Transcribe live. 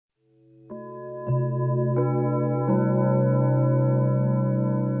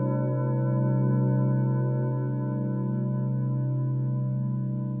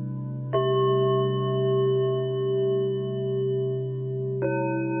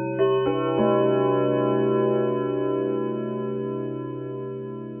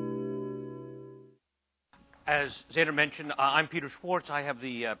As Xander mentioned, I'm Peter Schwartz. I have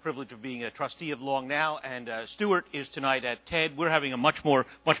the privilege of being a trustee of Long Now, and Stuart is tonight at TED. We're having a much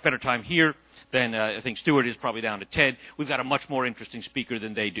better time here than I think Stuart is probably down at TED. We've got a much more interesting speaker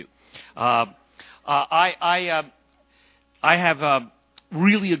than they do. I have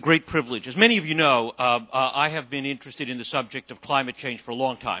really a great privilege. As many of you know, I have been interested in the subject of climate change for a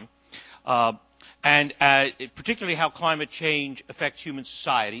long time, and particularly how climate change affects human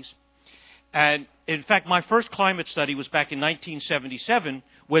societies. And in fact, my first climate study was back in 1977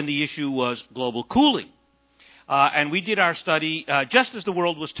 when the issue was global cooling. And we did our study just as the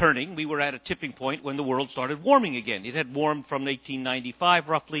world was turning. We were at a tipping point when the world started warming again. It had warmed from 1895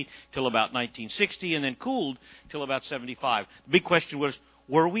 roughly till about 1960 and then cooled till about 75. The big question was,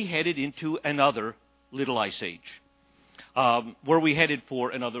 were we headed into another little ice age? Were we headed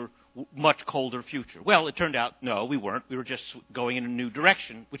for another much colder future? Well, it turned out, no, we weren't. We were just going in a new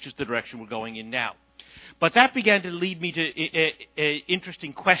direction, which is the direction we're going in now. But that began to lead me to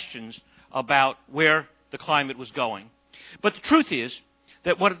interesting questions about where the climate was going. But the truth is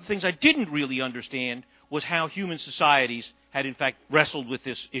that one of the things I didn't really understand was how human societies had, in fact, wrestled with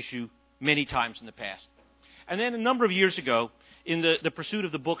this issue many times in the past. And then a number of years ago, in the pursuit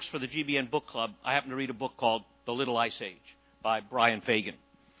of the books for the GBN Book Club, I happened to read a book called The Little Ice Age by Brian Fagan,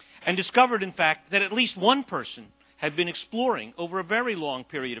 and discovered, in fact, that at least one person had been exploring over a very long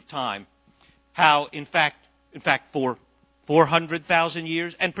period of time how, in fact, for 400,000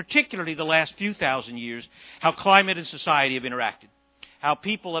 years, and particularly the last few thousand years, how climate and society have interacted, how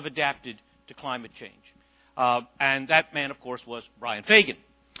people have adapted to climate change. And that man, of course, was Brian Fagan.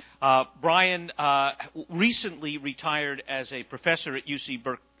 Brian recently retired as a professor at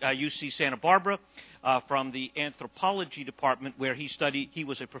UC Santa Barbara from the anthropology department, where he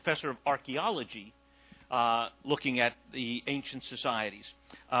was a professor of archaeology, looking at the ancient societies.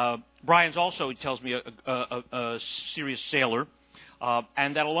 Brian's also, he tells me, a serious sailor,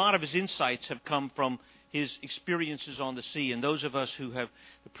 and that a lot of his insights have come from his experiences on the sea. And those of us who have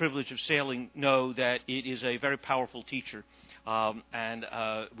the privilege of sailing know that it is a very powerful teacher, and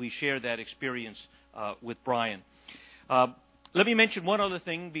we share that experience with Brian. Let me mention one other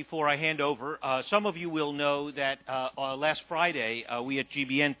thing before I hand over. Some of you will know that last Friday, we at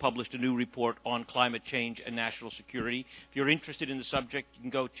GBN published a new report on climate change and national security. If you're interested in the subject, you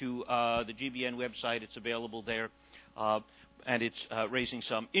can go to the GBN website. It's available there. And it's raising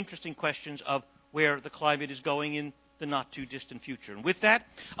some interesting questions of where the climate is going in the not-too-distant future. And with that,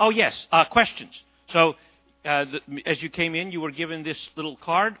 questions. So as you came in, you were given this little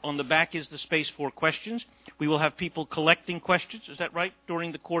card. On the back is the space for questions. We will have people collecting questions, is that right,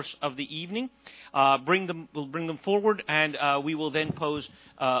 during the course of the evening. We'll bring them forward, and we will then pose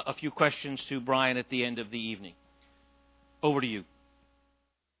a few questions to Brian at the end of the evening. Over to you.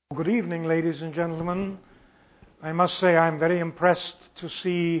 Good evening, ladies and gentlemen. I must say I'm very impressed to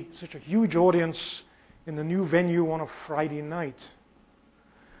see such a huge audience in the new venue on a Friday night.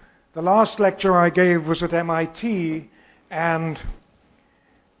 The last lecture I gave was at MIT, and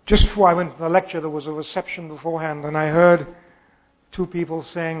just before I went to the lecture, there was a reception beforehand, and I heard two people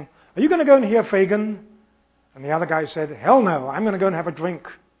saying, "Are you going to go and hear Fagan?" And the other guy said, "Hell no, I'm going to go and have a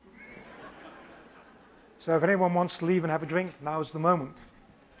drink." So if anyone wants to leave and have a drink, now's the moment.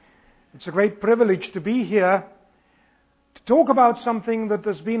 It's a great privilege to be here to talk about something that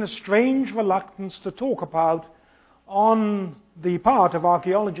there's been a strange reluctance to talk about on the part of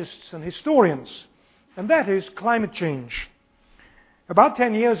archaeologists and historians, and that is climate change. About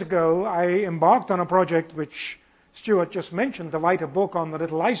 10 years ago, I embarked on a project which Stuart just mentioned, to write a book on the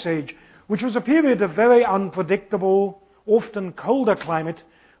Little Ice Age, which was a period of very unpredictable, often colder climate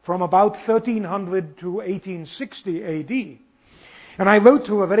from about 1300 to 1860 AD. And I wrote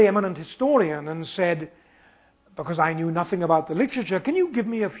to a very eminent historian and said, because I knew nothing about the literature, can you give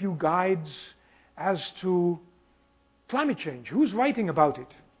me a few guides as to climate change? Who's writing about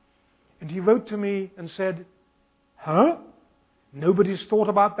it? And he wrote to me and said, "Huh? Nobody's thought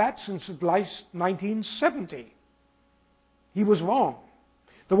about that since at least 1970. He was wrong.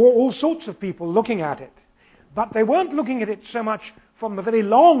 There were all sorts of people looking at it, but they weren't looking at it so much from the very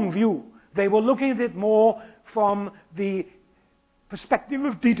long view. They were looking at it more from the perspective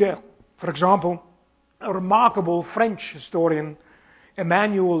of detail. For example, a remarkable French historian,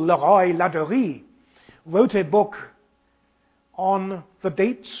 Emmanuel Leroy-Ladurie, wrote a book on the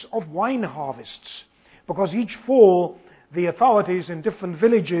dates of wine harvests, because each fall the authorities in different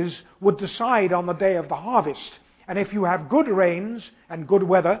villages would decide on the day of the harvest. And if you have good rains and good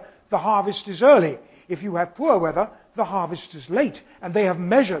weather, the harvest is early. If you have poor weather, the harvest is late, and they have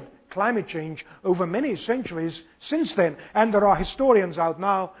measured climate change over many centuries since then, and there are historians out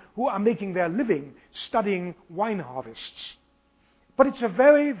now who are making their living studying wine harvests. But it's a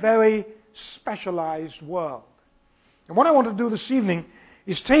very, very specialized world. And what I want to do this evening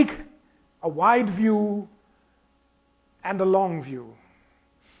is take a wide view and a long view.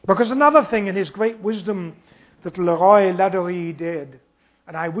 Because another thing in his great wisdom that Leroy Ladurie did,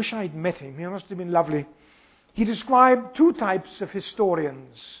 and I wish I'd met him, he must have been lovely, he described two types of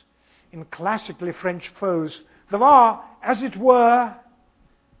historians in classically French prose. There are, as it were,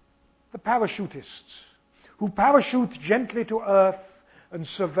 the parachutists, who parachute gently to earth and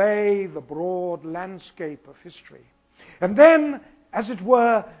survey the broad landscape of history. And then, as it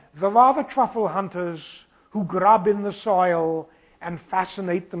were, there are the truffle hunters who grub in the soil and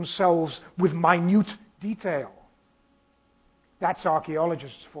fascinate themselves with minute detail. That's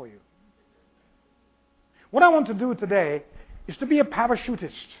archaeologists for you. What I want to do today is to be a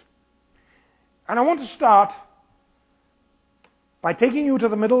parachutist. And I want to start by taking you to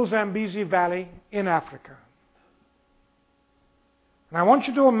the Middle Zambezi Valley in Africa. And I want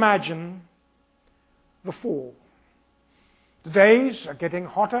you to imagine the fall. The days are getting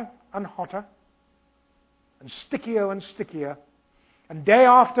hotter and hotter, and stickier and stickier, and day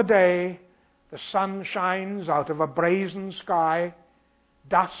after day the sun shines out of a brazen sky,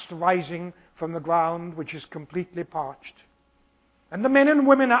 dust rising from the ground which is completely parched. And the men and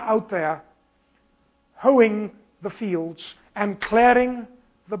women are out there hoeing the fields and clearing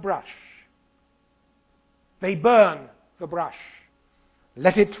the brush. They burn the brush,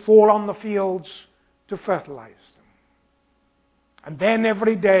 let it fall on the fields to fertilize them. And then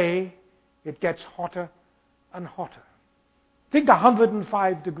every day it gets hotter and hotter. Think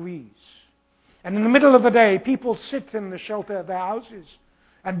 105 degrees. And in the middle of the day, people sit in the shelter of their houses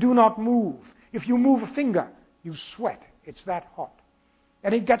and do not move. If you move a finger, you sweat. It's that hot.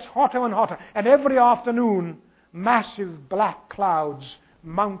 And it gets hotter and hotter. And every afternoon, massive black clouds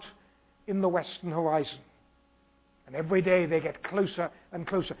mount in the western horizon. And every day they get closer and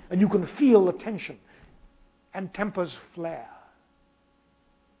closer. And you can feel the tension. And tempers flare.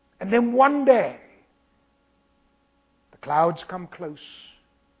 And then one day, the clouds come close.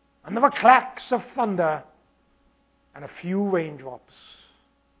 And there are clacks of thunder and a few raindrops.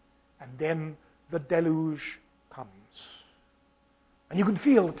 And then the deluge comes. And you can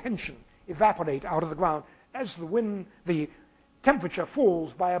feel the tension evaporate out of the ground as the temperature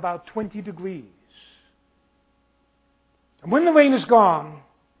falls by about 20 degrees. And when the rain is gone,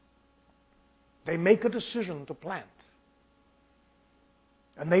 they make a decision to plant.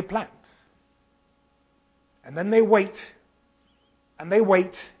 And they plant. And then they wait. And they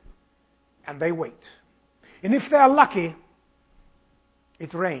wait. And they wait. And if they're lucky,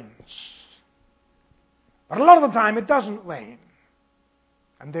 it rains. But a lot of the time it doesn't rain.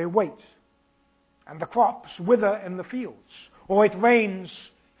 And they wait. And the crops wither in the fields. Or it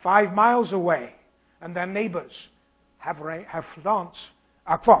rains 5 miles away and their neighbors have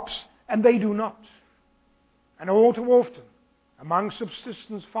crops and they do not. And all too often, among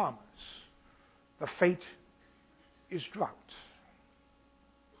subsistence farmers, the fate is drought.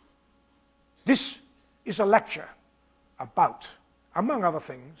 This is a lecture about, among other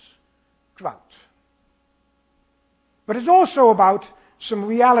things, drought. But it's also about some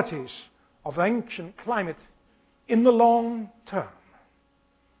realities of ancient climate in the long term.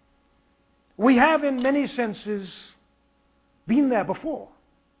 We have, in many senses, been there before.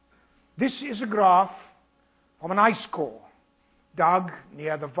 This is a graph from an ice core dug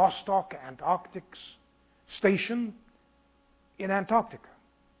near the Vostok Antarctic Station in Antarctica.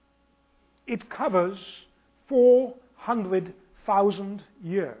 It covers 400,000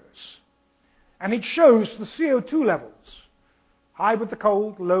 years. And it shows the CO2 levels, high with the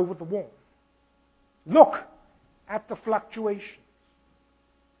cold, low with the warm. Look at the fluctuations.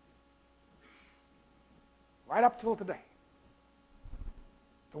 Right up till today.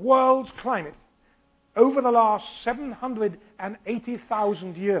 The world's climate over the last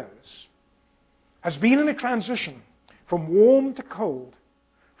 780,000 years has been in a transition from warm to cold,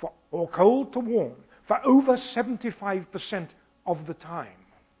 or cold to warm, for over 75% of the time.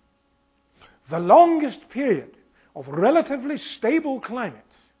 The longest period of relatively stable climate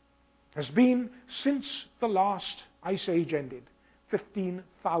has been since the last ice age ended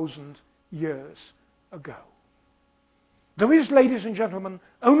 15,000 years ago. There is, ladies and gentlemen,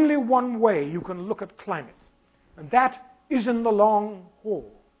 only one way you can look at climate, and that is in the long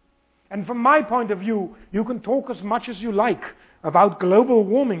haul. And from my point of view, you can talk as much as you like about global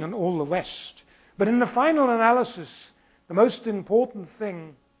warming and all the rest. But in the final analysis, the most important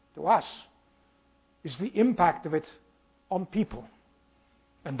thing to us is the impact of it on people.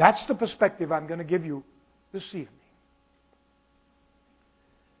 And that's the perspective I'm going to give you this evening.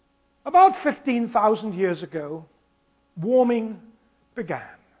 About 15,000 years ago, warming began.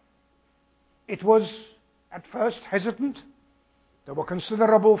 It was at first hesitant. There were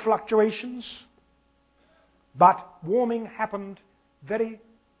considerable fluctuations. But warming happened very,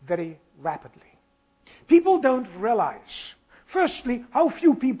 very rapidly. People don't realize, firstly, how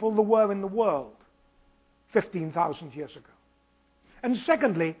few people there were in the world 15,000 years ago. And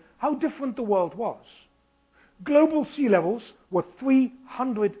secondly, how different the world was. Global sea levels were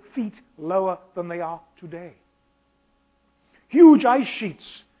 300 feet lower than they are today. Huge ice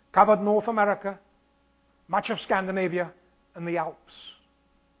sheets covered North America, much of Scandinavia, and the Alps.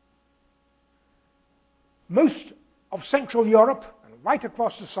 Most of Central Europe and right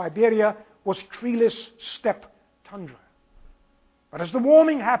across to Siberia was treeless steppe tundra. But as the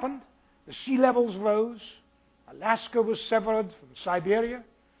warming happened, the sea levels rose, Alaska was severed from Siberia,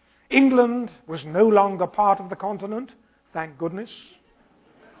 England was no longer part of the continent, thank goodness.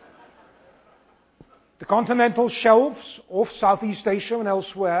 The continental shelves off Southeast Asia and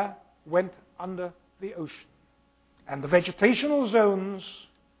elsewhere went under the ocean. And the vegetational zones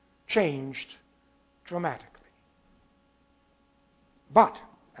changed dramatically. But,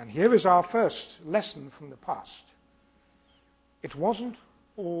 and here is our first lesson from the past, it wasn't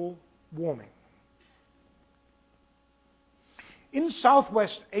all warming. In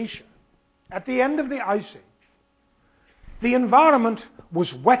Southwest Asia, at the end of the Ice Age, the environment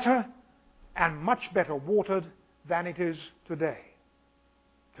was wetter and much better watered than it is today.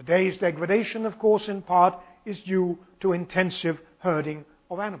 Today's degradation, of course, in part, is due to intensive herding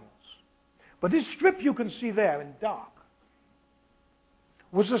of animals. But this strip you can see there in dark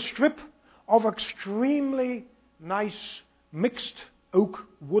was a strip of extremely nice mixed oak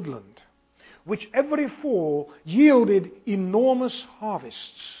woodland, which every fall yielded enormous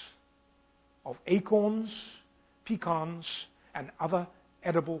harvests of acorns, pecans, and other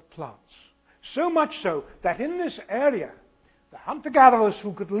edible plants. So much so that in this area, the hunter-gatherers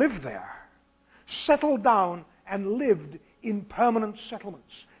who could live there settled down and lived in permanent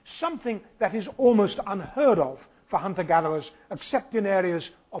settlements, something that is almost unheard of for hunter-gatherers except in areas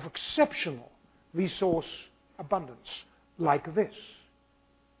of exceptional resource abundance like this.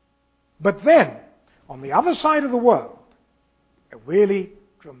 But then, on the other side of the world, a really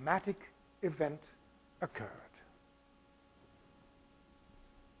dramatic event occurred.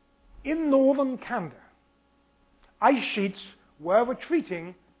 In northern Canada, ice sheets were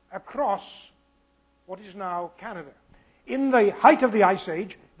retreating across what is now Canada. In the height of the Ice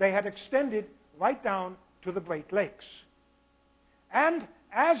Age, they had extended right down to the Great Lakes. And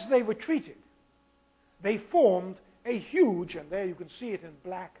as they retreated, they formed a huge, and there you can see it in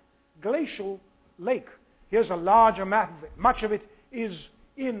black, glacial lake. Here's a larger map of it. Much of it is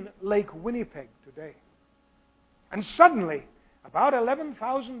in Lake Winnipeg today. And suddenly, about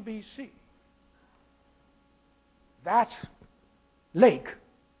 11,000 BC, that lake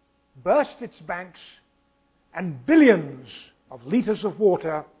burst its banks and billions of liters of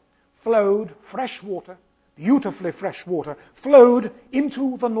water flowed, fresh water, beautifully fresh water, flowed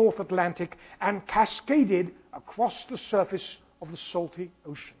into the North Atlantic and cascaded across the surface of the salty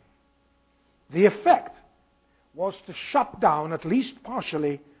ocean. The effect was to shut down, at least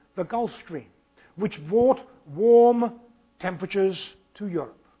partially, the Gulf Stream, which brought warm temperatures to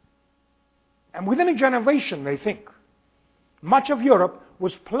Europe. And within a generation, they think, much of Europe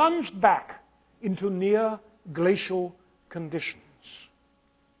was plunged back into near glacial conditions.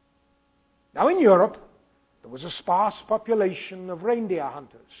 Now in Europe, there was a sparse population of reindeer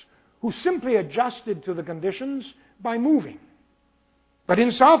hunters who simply adjusted to the conditions by moving. But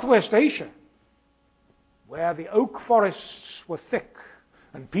in Southwest Asia, where the oak forests were thick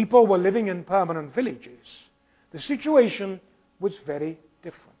and people were living in permanent villages, the situation was very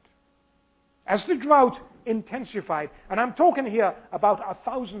different. As the drought intensified, and I'm talking here about a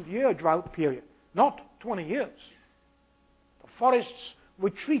 1,000-year drought period, not 20 years, the forests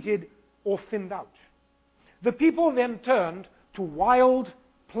retreated or thinned out. The people then turned to wild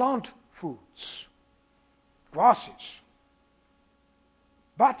plant foods, grasses.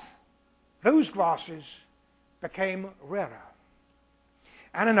 But those grasses became rarer.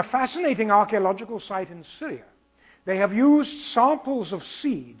 And in a fascinating archaeological site in Syria, they have used samples of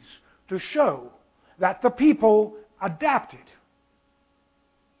seeds to show that the people adapted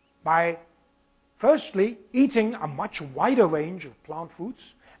by, firstly, eating a much wider range of plant foods,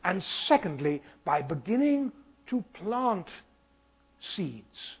 and secondly, by beginning to plant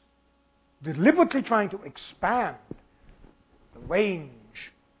seeds, deliberately trying to expand the range,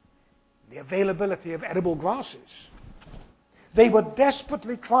 the availability of edible grasses. They were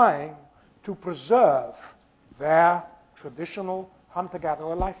desperately trying to preserve their traditional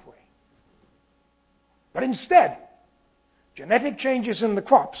hunter-gatherer lifeway. But instead, genetic changes in the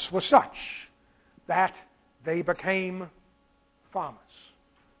crops were such that they became farmers.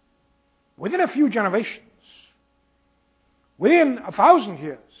 Within a few generations, within 1,000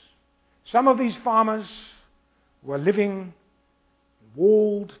 years, some of these farmers were living in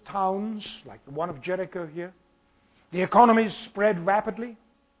walled towns, like the one of Jericho here. The economies spread rapidly.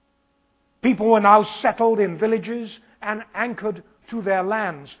 People were now settled in villages and anchored to their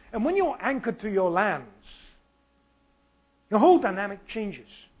lands. And when you're anchored to your lands, the whole dynamic changes.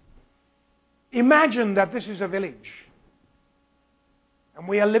 Imagine that this is a village, and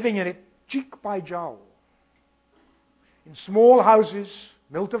we are living in it cheek by jowl, in small houses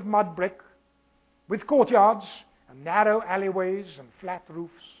built of mud brick, with courtyards and narrow alleyways and flat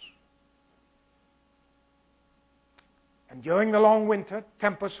roofs. And during the long winter,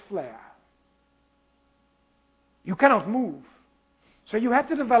 tempers flare. You cannot move. So you have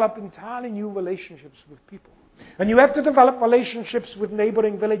to develop entirely new relationships with people. And you have to develop relationships with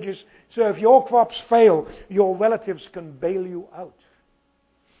neighboring villages, so if your crops fail, your relatives can bail you out.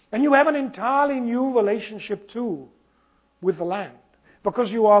 And you have an entirely new relationship too with the land,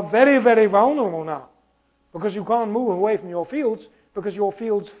 because you are very, very vulnerable now, because you can't move away from your fields, because your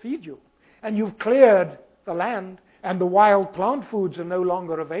fields feed you. And you've cleared the land, and the wild plant foods are no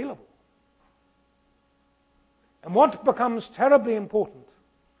longer available. And what becomes terribly important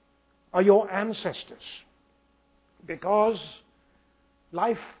are your ancestors, because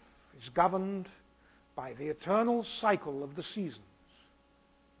life is governed by the eternal cycle of the seasons.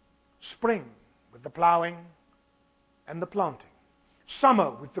 Spring with the plowing and the planting.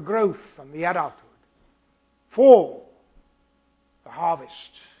 Summer with the growth and the adulthood. Fall, the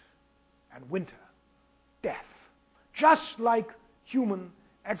harvest. And winter, death. Just like human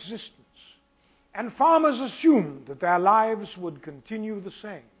existence. And farmers assumed that their lives would continue the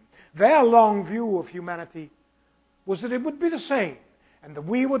same. Their long view of humanity was that it would be the same, and that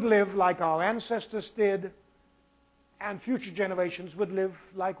we would live like our ancestors did, and future generations would live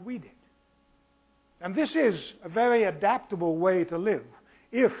like we did. And this is a very adaptable way to live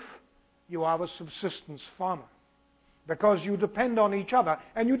if you are a subsistence farmer, because you depend on each other,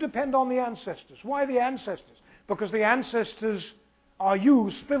 and you depend on the ancestors. Why the ancestors? Because the ancestors are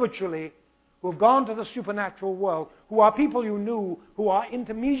you spiritually, who have gone to the supernatural world, who are people you knew, who are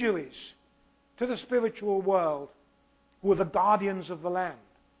intermediaries to the spiritual world, who are the guardians of the land.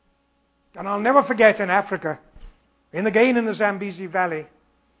 And I'll never forget in Africa, again in the Zambezi Valley,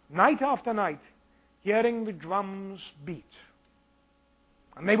 night after night, hearing the drums beat.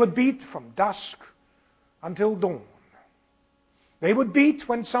 And they would beat from dusk until dawn. They would beat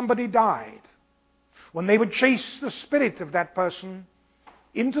when somebody died, when they would chase the spirit of that person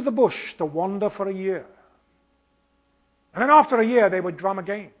into the bush to wander for a year. And then after a year, they would drum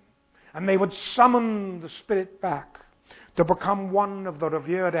again. And they would summon the spirit back to become one of the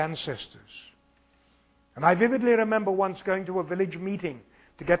revered ancestors. And I vividly remember once going to a village meeting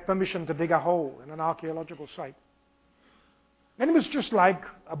to get permission to dig a hole in an archaeological site. And it was just like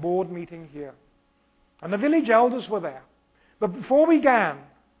a board meeting here. And the village elders were there. But before we began,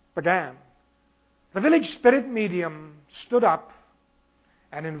 the village spirit medium stood up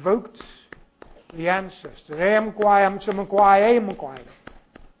and invoked the ancestors, and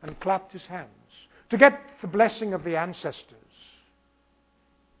clapped his hands to get the blessing of the ancestors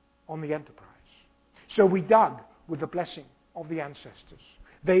on the enterprise. So we dug with the blessing of the ancestors.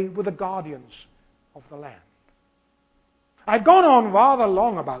 They were the guardians of the land. I've gone on rather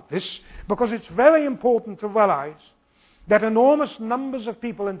long about this because it's very important to realize that enormous numbers of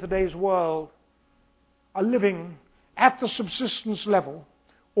people in today's world are living at the subsistence level,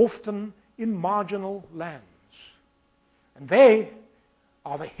 often in marginal lands. And they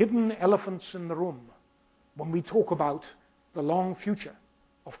are the hidden elephants in the room when we talk about the long future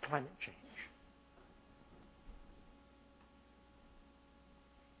of climate change.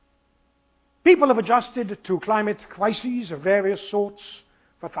 People have adjusted to climate crises of various sorts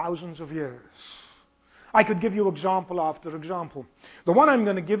for thousands of years. I could give you example after example. The one I'm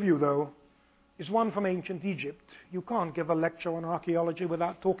going to give you, though, is one from ancient Egypt. You can't give a lecture on archaeology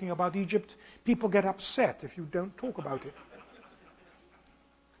without talking about Egypt. People get upset if you don't talk about it.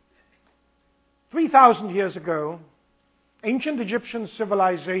 3,000 years ago, ancient Egyptian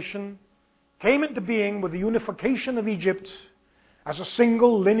civilization came into being with the unification of Egypt as a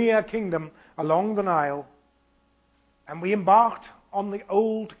single linear kingdom along the Nile, and we embarked on the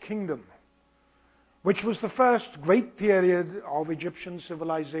Old Kingdom, which was the first great period of Egyptian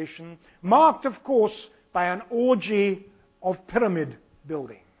civilization, marked, of course, by an orgy of pyramid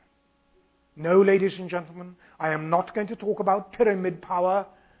building. No, ladies and gentlemen, I am not going to talk about pyramid power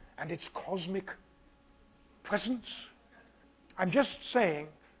and its cosmic presence. I'm just saying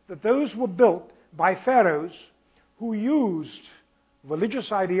that those were built by pharaohs who used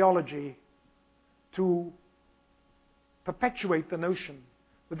religious ideology to perpetuate the notion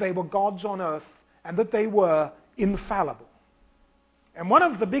that they were gods on earth and that they were infallible. And one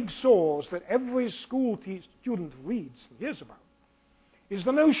of the big sores that every school student reads and hears about is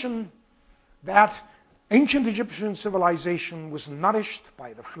the notion that ancient Egyptian civilization was nourished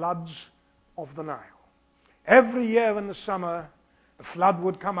by the floods of the Nile. Every year in the summer, the flood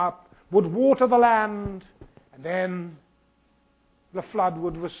would come up, would water the land, and then the flood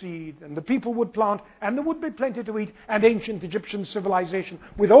would recede, and the people would plant, and there would be plenty to eat, and ancient Egyptian civilization,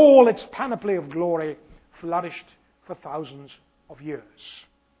 with all its panoply of glory, flourished for thousands of years.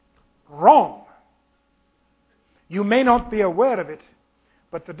 Wrong. You may not be aware of it,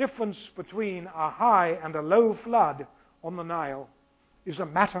 but the difference between a high and a low flood on the Nile is a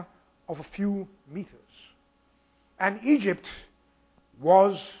matter of a few meters. And Egypt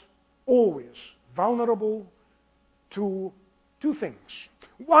was always vulnerable to two things.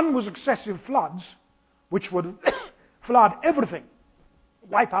 One was excessive floods, which would flood everything,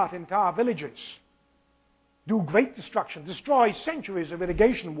 wipe out entire villages, do great destruction, destroy centuries of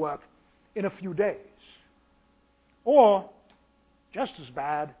irrigation work in a few days. Or, just as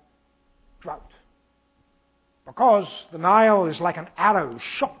bad, drought. Because the Nile is like an arrow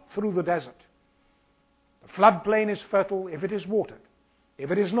shot through the desert. The floodplain is fertile if it is watered.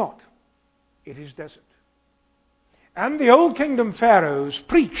 If it is not, it is desert. And the Old Kingdom pharaohs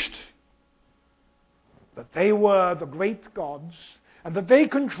preached that they were the great gods and that they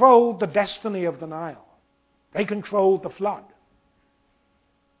controlled the destiny of the Nile. They controlled the flood.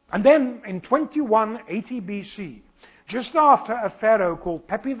 And then in 2180 BC, just after a pharaoh called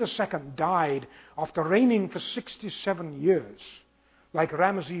Pepi II died after reigning for 67 years, like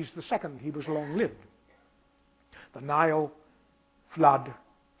Ramesses II, he was long-lived, the Nile flood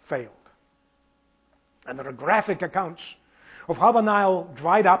failed. And there are graphic accounts of how the Nile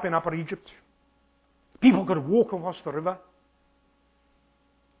dried up in Upper Egypt. People could walk across the river.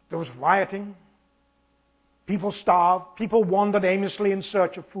 There was rioting. People starved. People wandered aimlessly in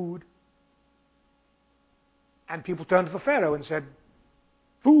search of food. And people turned to the Pharaoh and said,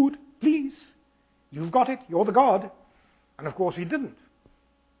 "Food, please. You've got it. You're the god." And of course he didn't.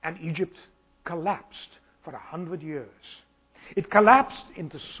 And Egypt collapsed for 100 years. It collapsed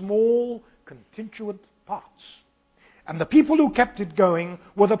into small, constituent parts. And the people who kept it going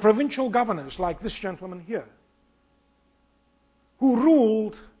were the provincial governors, like this gentleman here, who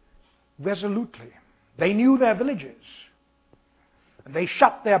ruled resolutely. They knew their villages. And they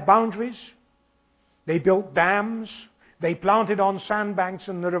shut their boundaries. They built dams. They planted on sandbanks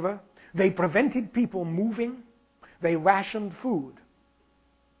in the river. They prevented people moving. They rationed food.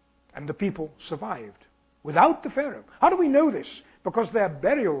 And the people survived without the Pharaoh. How do we know this? Because their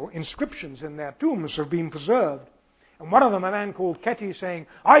burial inscriptions in their tombs have been preserved. And one of them, a man called Keti, saying,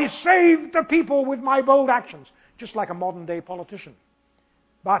 "I saved the people with my bold actions," just like a modern-day politician.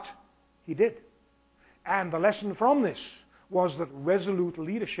 But he did. And the lesson from this was that resolute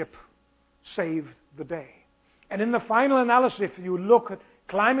leadership saved the day. And in the final analysis, if you look at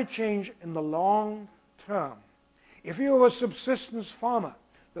climate change in the long term, if you're a subsistence farmer,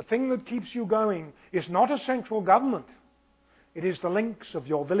 the thing that keeps you going is not a central government. It is the links of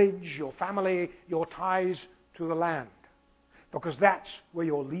your village, your family, your ties to the land. Because that's where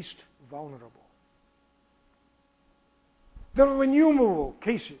you're least vulnerable. There are innumerable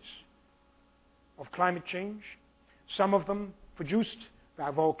cases of climate change. Some of them produced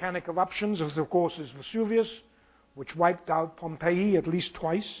by volcanic eruptions, as of course is Vesuvius, which wiped out Pompeii at least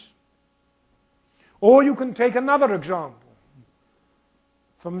twice. Or you can take another example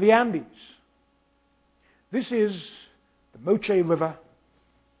from the Andes. This is the Moche River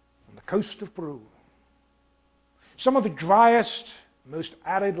on the coast of Peru. Some of the driest, most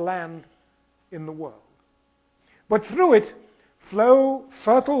arid land in the world. But through it flow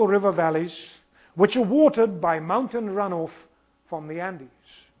fertile river valleys which are watered by mountain runoff from the Andes.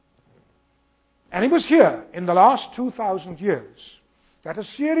 And it was here, in the last 2,000 years, that a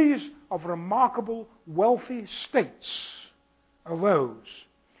series of remarkable wealthy states arose,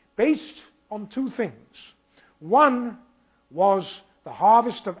 based on two things. One was the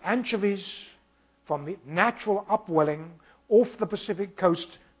harvest of anchovies from the natural upwelling off the Pacific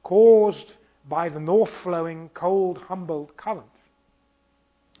coast caused by the north-flowing cold Humboldt Current.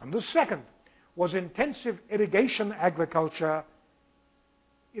 And the second was intensive irrigation agriculture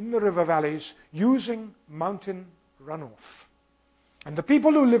in the river valleys using mountain runoff. And the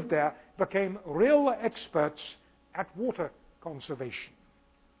people who lived there became real experts at water conservation.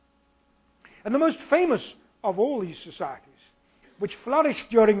 And the most famous of all these societies, which flourished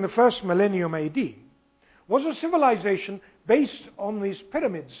during the first millennium AD, was a civilization based on these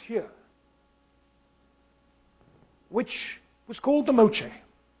pyramids here, which was called the Moche.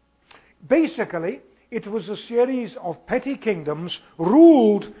 Basically, it was a series of petty kingdoms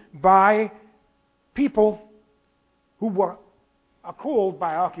ruled by people who are called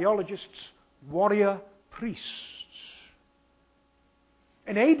by archaeologists warrior priests.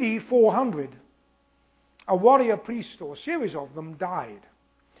 In AD 400, a warrior priest, or a series of them, died.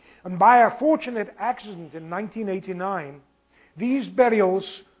 And by a fortunate accident in 1989, these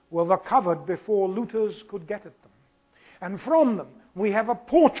burials were recovered before looters could get at them. And from them, we have a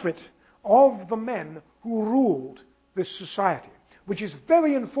portrait of the men who ruled this society, which is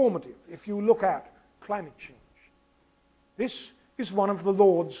very informative if you look at climate change. This is one of the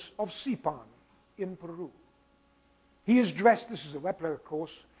lords of Sipan in Peru. He is dressed, this is a replica of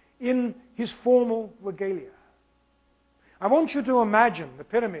course, in his formal regalia. I want you to imagine the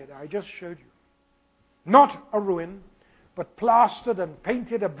pyramid I just showed you. Not a ruin, but plastered and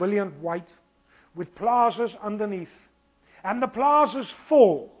painted a brilliant white, with plazas underneath. And the plazas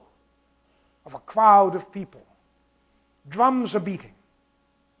full of a crowd of people. Drums are beating.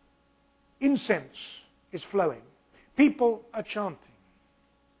 Incense is flowing. People are chanting.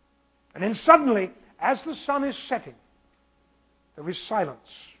 And then suddenly, as the sun is setting, there is silence.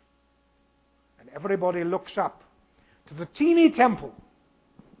 And everybody looks up to the teeny temple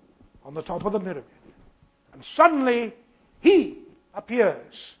on the top of the pyramid. And suddenly, he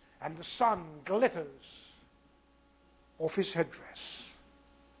appears, and the sun glitters off his headdress.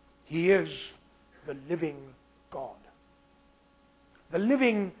 He is the living God. The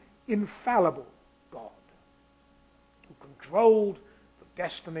living, infallible God who controlled the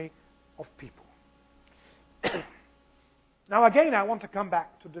destiny of people. Now again, I want to come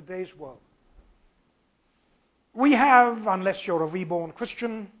back to today's world. We have, unless you're a reborn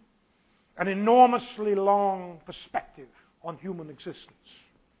Christian, an enormously long perspective on human existence.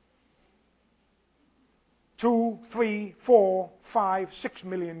 2, 3, 4, 5, 6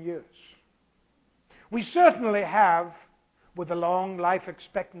 million years. We certainly have, with the long life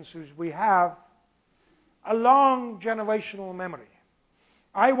expectancies we have, a long generational memory.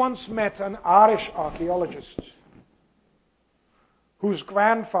 I once met an Irish archaeologist whose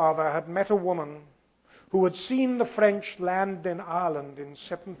grandfather had met a woman who had seen the French land in Ireland in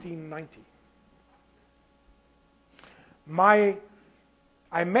 1790.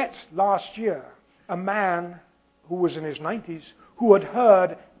 I met last year a man who was in his 90s who had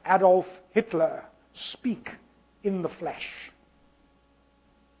heard Adolf Hitler speak in the flesh.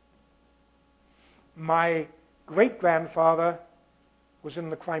 My great-grandfather was in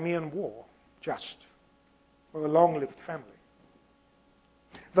the Crimean War, just. We're a long-lived family.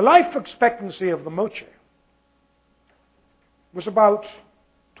 The life expectancy of the Moche was about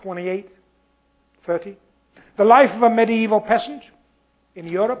 28, 30. The life of a medieval peasant in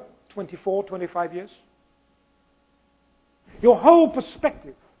Europe, 24, 25 years. Your whole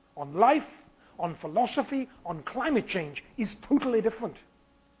perspective on life, on philosophy, on climate change is totally different.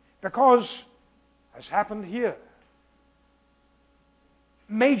 Because, as happened here,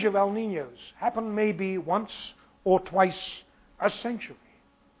 major El Niños happen maybe once or twice a century.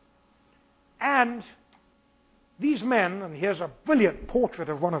 And these men, and here's a brilliant portrait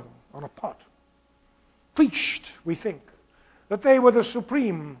of one of them on a pot, preached, we think, that they were the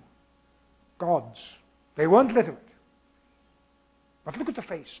supreme gods. They weren't literate. But look at the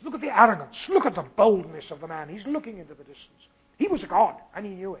face, look at the arrogance, look at the boldness of the man. He's looking into the distance. He was a god, and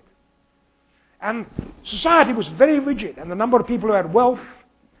he knew it. And society was very rigid, and the number of people who had wealth,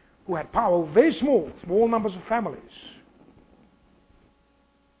 who had power, were very small numbers of families.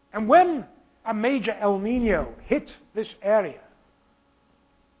 And when a major El Nino hit this area,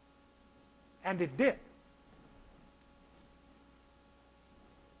 and it did,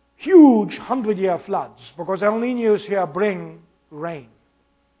 huge 100-year floods, because El Ninos here bring rain,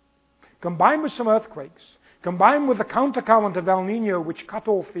 combined with some earthquakes, combined with the countercurrent of El Nino which cut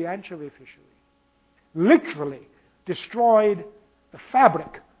off the anchovy fishery, literally destroyed the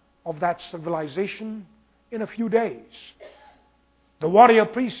fabric of that civilization in a few days. The warrior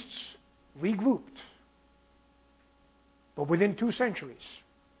priests regrouped, but within 2 centuries,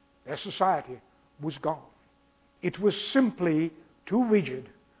 their society was gone. It was simply too rigid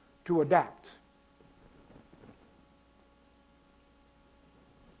to adapt.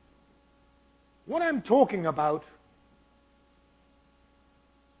 What I'm talking about,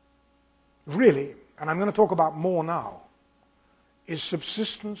 really, and I'm going to talk about more now, is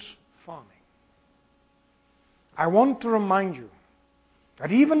subsistence farming. I want to remind you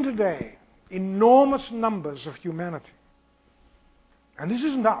that even today, enormous numbers of humanity, and this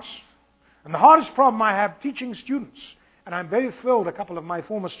isn't us, and the hardest problem I have teaching students, and I'm very thrilled a couple of my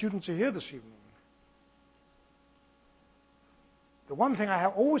former students are here this evening. The one thing I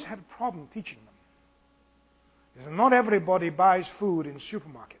have always had a problem teaching them is that not everybody buys food in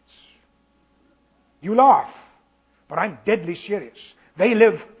supermarkets. You laugh, but I'm deadly serious. They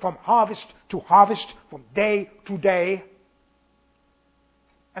live from harvest to harvest, from day to day,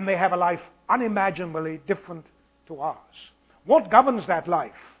 and they have a life unimaginably different to ours. What governs that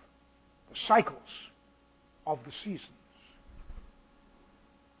life? The cycles of the seasons.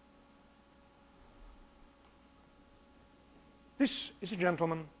 This is a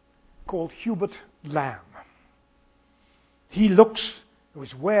gentleman called Hubert Lamb. He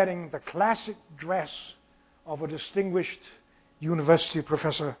was wearing the classic dress of a distinguished university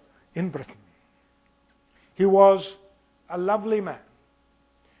professor in Britain. He was a lovely man.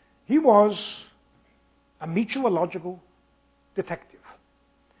 He was a meteorological detective.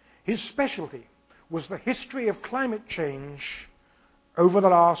 His specialty was the history of climate change over the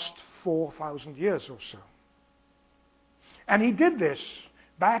last 4,000 years or so. And he did this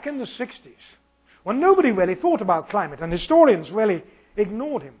back in the 60s, when nobody really thought about climate, and historians really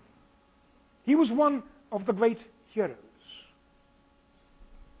ignored him. He was one of the great heroes.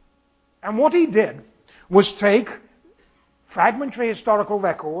 And what he did was take fragmentary historical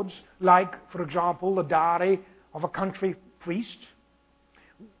records, like, for example, the diary of a country priest,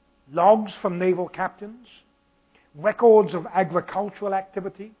 logs from naval captains, records of agricultural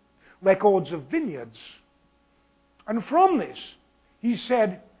activity, records of vineyards. And from this, he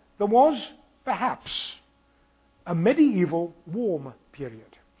said there was perhaps a medieval warm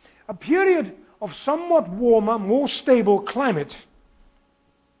period. A period of somewhat warmer, more stable climate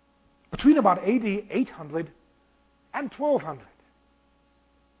between about AD 800 and 1200.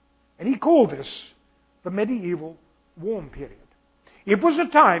 And he called this the medieval warm period. It was a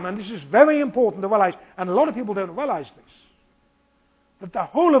time, and this is very important to realize, and a lot of people don't realize this, that the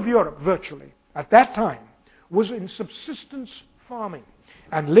whole of Europe, virtually, at that time, was in subsistence farming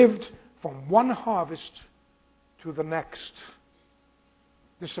and lived from one harvest to the next.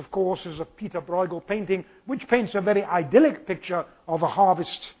 This, of course, is a Peter Bruegel painting, which paints a very idyllic picture of a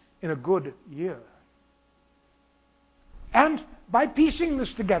harvest in a good year. And by piecing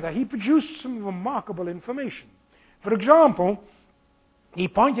this together, he produced some remarkable information. For example, he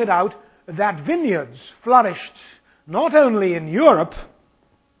pointed out that vineyards flourished not only in Europe,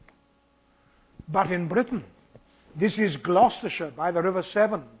 but in Britain. This is Gloucestershire by the River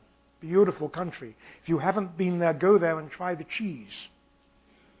Severn. Beautiful country. If you haven't been there, go there and try the cheese.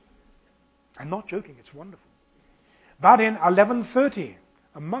 I'm not joking, it's wonderful. But in 1130,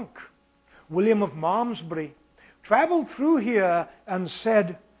 a monk, William of Malmesbury, traveled through here and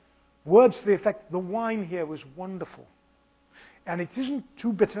said words to the effect, the wine here was wonderful. And it isn't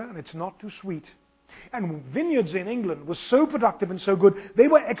too bitter and it's not too sweet. And vineyards in England were so productive and so good, they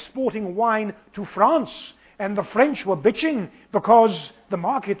were exporting wine to France. And the French were bitching because the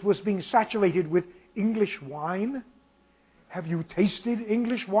market was being saturated with English wine. Have you tasted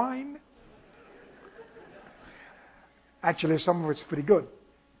English wine? Actually, some of it's pretty good.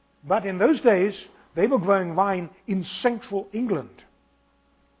 But in those days, they were growing wine in central England.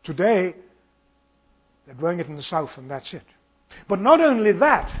 Today, they're growing it in the south, and that's it. But not only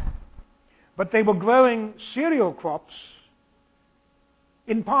that, but they were growing cereal crops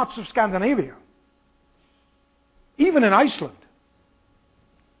in parts of Scandinavia, even in Iceland.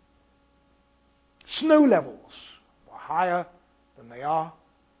 Snow levels were higher than they are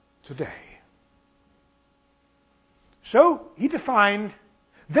today. So he defined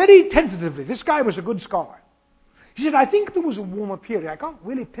very tentatively, this guy was a good scholar. He said, I think there was a warmer period. I can't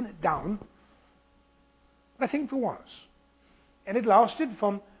really pin it down, but I think there was. And it lasted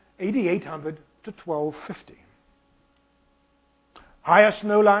from AD 800 to 1250. Higher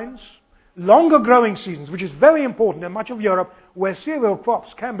snow lines, longer growing seasons, which is very important in much of Europe where cereal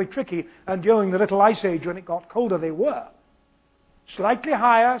crops can be tricky, and during the Little Ice Age when it got colder they were. Slightly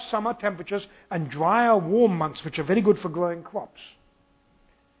higher summer temperatures and drier warm months, which are very good for growing crops.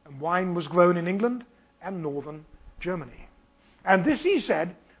 And wine was grown in England and northern Germany. And this, he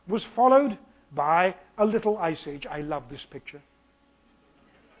said, was followed by a Little Ice Age. I love this picture.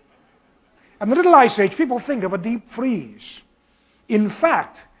 And the Little Ice Age, people think of a deep freeze. In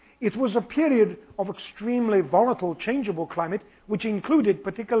fact, it was a period of extremely volatile, changeable climate, which included,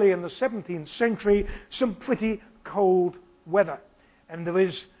 particularly in the 17th century, some pretty cold weather. And there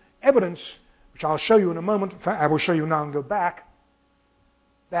is evidence which I'll show you in a moment, in fact I will show you now and go back,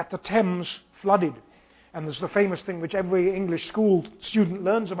 that the Thames flooded. And there's the famous thing which every English school student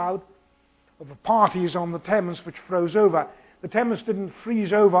learns about, of the parties on the Thames which froze over. The Thames didn't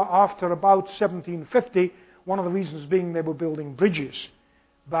freeze over after about 1750, one of the reasons being they were building bridges.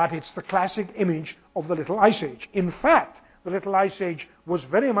 But it's the classic image of the Little Ice Age. In fact, the Little Ice Age was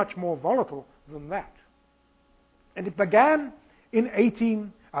very much more volatile than that. And it began in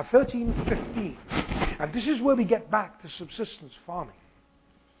 1315. And this is where we get back to subsistence farming.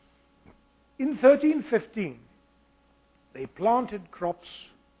 In 1315, they planted crops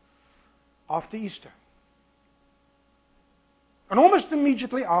after Easter. And almost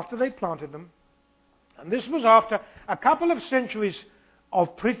immediately after they planted them, and this was after a couple of centuries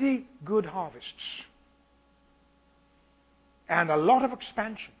of pretty good harvests, and a lot of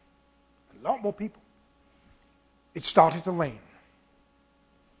expansion, a lot more people, it started to rain.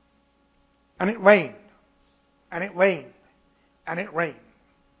 And it rained, and it rained, and it rained.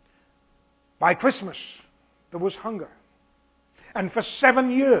 By Christmas, there was hunger. And for 7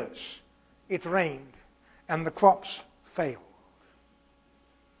 years, it rained, and the crops failed.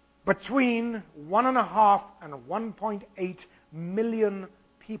 Between 1.5 and 1.8 million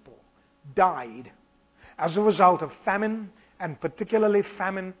people died as a result of famine, and particularly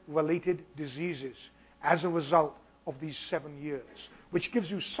famine-related diseases, as a result of these 7 years, which gives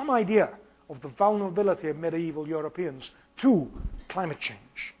you some idea of the vulnerability of medieval Europeans to climate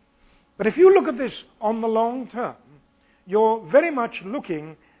change. But if you look at this on the long term, you're very much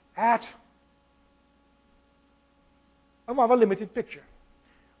looking at a rather limited picture.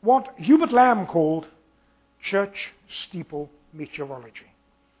 What Hubert Lamb called church steeple meteorology.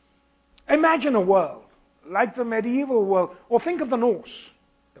 Imagine a world like the medieval world, or think of the Norse,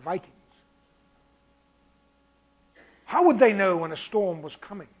 the Vikings. How would they know when a storm was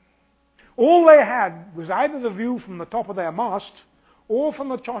coming? All they had was either the view from the top of their mast or from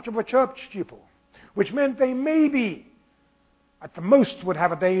the top of a church steeple, which meant they maybe, at the most, would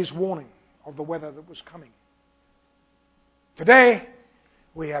have a day's warning of the weather that was coming. Today,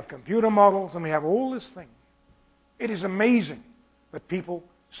 we have computer models and we have all this thing. It is amazing that people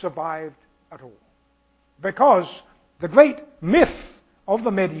survived at all. Because the great myth of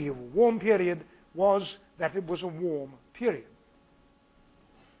the medieval warm period was that it was a warm period.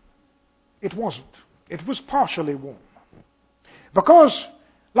 It wasn't. It was partially warm. Because,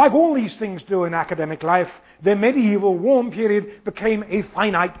 like all these things do in academic life, the medieval warm period became a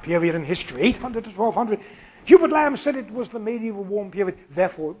finite period in history, 800 to 1200. Hubert Lamb said it was the medieval warm period,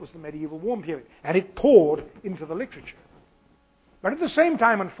 therefore it was the medieval warm period. And it poured into the literature. But at the same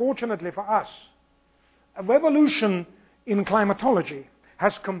time, unfortunately for us, a revolution in climatology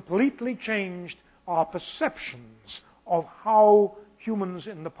has completely changed our perceptions of how humans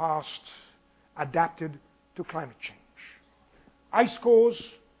in the past adapted to climate change. Ice cores,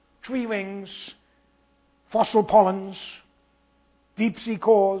 tree rings, fossil pollens, deep sea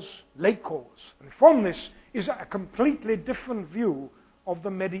cores, lake cores. And from this is a completely different view of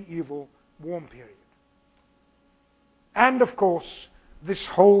the medieval warm period. And of course, this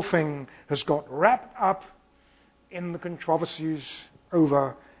whole thing has got wrapped up in the controversies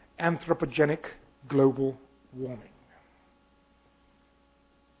over anthropogenic global warming.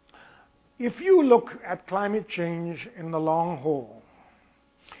 If you look at climate change in the long haul,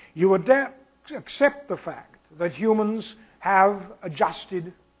 you would accept the fact that humans have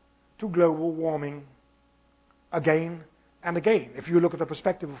adjusted to global warming again and again, if you look at the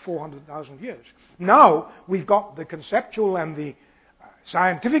perspective of 400,000 years. Now, we've got the conceptual and the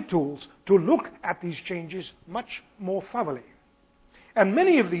scientific tools to look at these changes much more thoroughly. And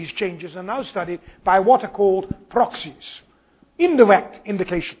many of these changes are now studied by what are called proxies, indirect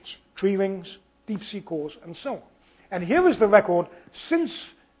indications, tree rings, deep sea cores, and so on. And here is the record since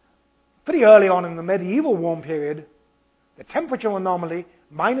pretty early on in the medieval warm period, the temperature anomaly,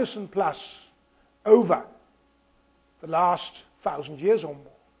 minus and plus, over the last 1,000 years or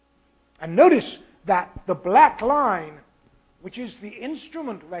more. And notice that the black line, which is the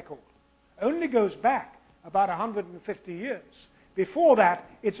instrument record, only goes back about 150 years. Before that,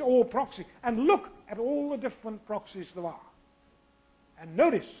 it's all proxy. And look at all the different proxies there are. And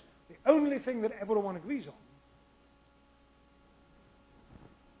notice, the only thing that everyone agrees on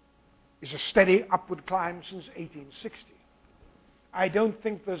is a steady upward climb since 1860. I don't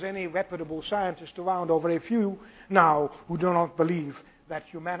think there's any reputable scientist around, or very few now, who do not believe that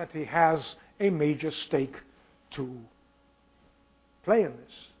humanity has a major stake to play in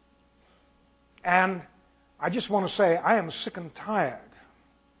this. And I just want to say I am sick and tired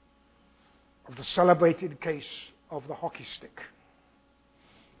of the celebrated case of the hockey stick.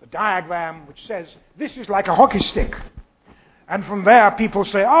 the diagram which says this is like a hockey stick. And from there people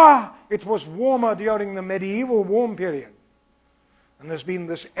say, it was warmer during the medieval warm period. And there's been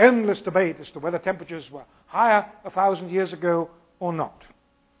this endless debate as to whether temperatures were higher 1,000 years ago or not.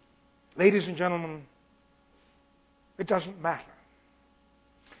 Ladies and gentlemen, it doesn't matter.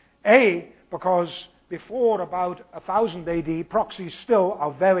 Because before about 1000 AD, proxies still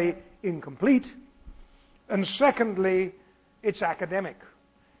are very incomplete. And secondly, it's academic,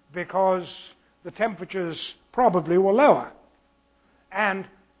 because the temperatures probably were lower. And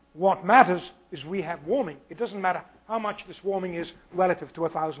what matters is we have warming. It doesn't matter how much this warming is relative to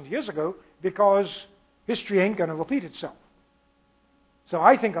 1,000 years ago, because history ain't going to repeat itself. So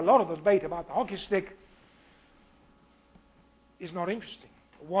I think a lot of the debate about the hockey stick is not interesting.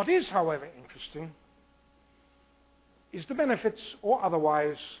 What is, however, interesting is the benefits or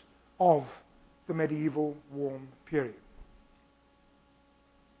otherwise of the medieval warm period.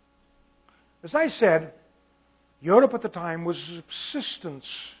 As I said, Europe at the time was a subsistence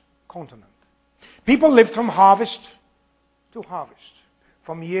continent. People lived from harvest to harvest,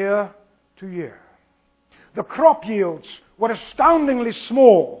 from year to year. The crop yields were astoundingly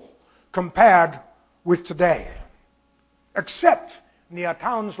small compared with today, except near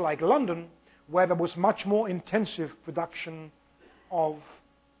towns like London, where there was much more intensive production of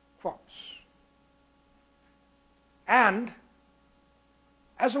crops. And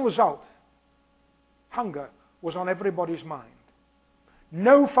as a result, hunger was on everybody's mind.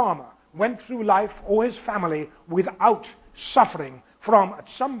 No farmer went through life or his family without suffering from, at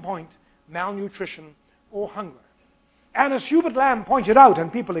some point, malnutrition or hunger. And as Hubert Lamb pointed out,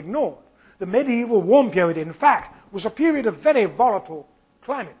 and people ignored, the medieval warm period, in fact, was a period of very volatile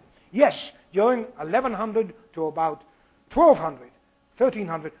climate. Yes, during 1100 to about 1200,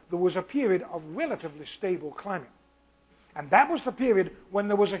 1300, there was a period of relatively stable climate. And that was the period when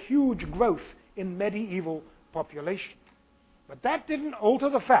there was a huge growth in medieval population. But that didn't alter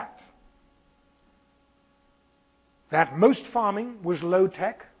the fact that most farming was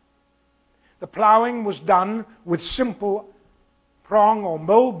low-tech. The ploughing was done with simple prong or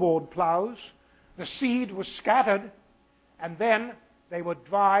moldboard ploughs. The seed was scattered, and then they would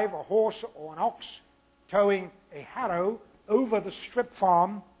drive a horse or an ox towing a harrow over the strip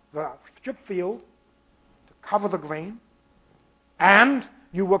farm, the strip field, to cover the grain, and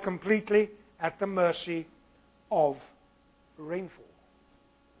you were completely at the mercy of rainfall.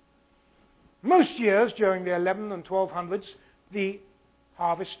 Most years during the 11 and 1200s, the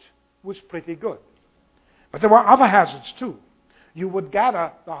harvest was pretty good. But there were other hazards too. You would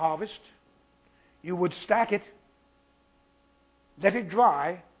gather the harvest, you would stack it, let it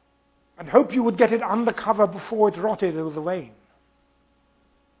dry, and hope you would get it under cover before it rotted with the rain.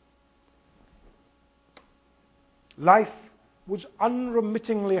 Life was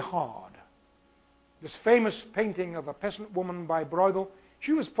unremittingly hard. This famous painting of a peasant woman by Bruegel,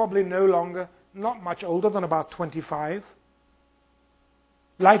 she was probably not much older than about 25.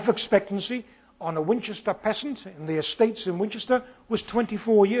 Life expectancy on a Winchester peasant in the estates in Winchester was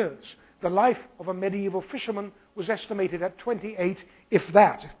 24 years. The life of a medieval fisherman was estimated at 28, if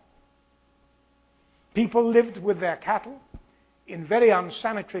that. People lived with their cattle in very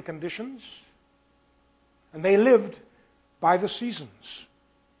unsanitary conditions, and they lived by the seasons.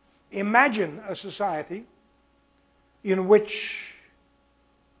 Imagine a society in which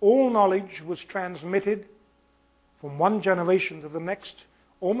all knowledge was transmitted from one generation to the next,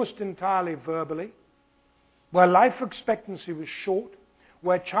 almost entirely verbally, where life expectancy was short,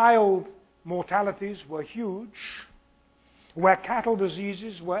 where child mortalities were huge, where cattle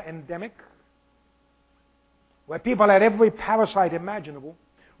diseases were endemic, where people had every parasite imaginable,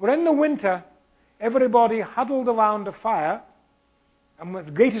 where in the winter everybody huddled around a fire, and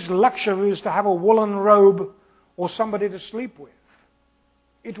the greatest luxury is to have a woolen robe or somebody to sleep with.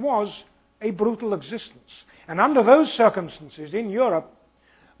 It was a brutal existence. And under those circumstances in Europe,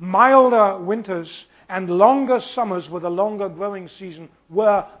 milder winters and longer summers with a longer growing season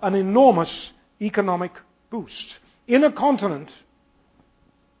were an enormous economic boost in a continent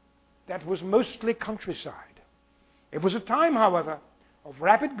that was mostly countryside. It was a time, however, of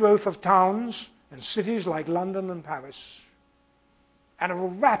rapid growth of towns and cities like London and Paris, and of a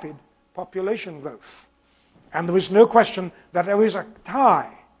rapid population growth. And there is no question that there is a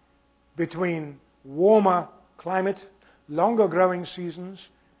tie between warmer climate, longer growing seasons,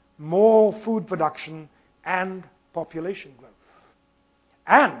 more food production, and population growth.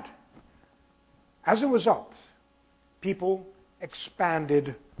 And as a result, people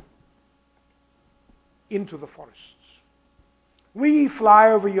expanded into the forests. We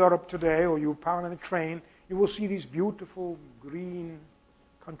fly over Europe today, or you pound on a train, you will see these beautiful green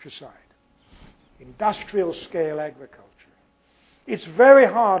countryside. Industrial scale agriculture. It's very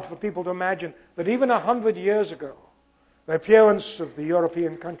hard for people to imagine that even 100 years ago, the appearance of the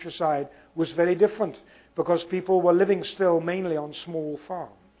European countryside was very different because people were living still mainly on small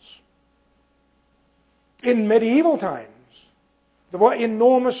farms. In medieval times, there were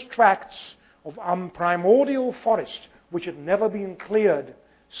enormous tracts of primordial forest which had never been cleared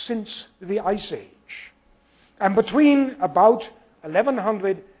since the Ice Age. And between about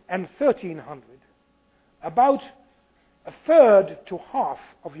 1100 and 1300, about a third to half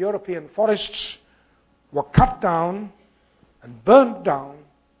of European forests were cut down and burnt down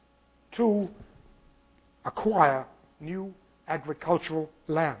to acquire new agricultural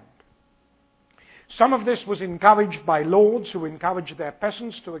land. Some of this was encouraged by lords who encouraged their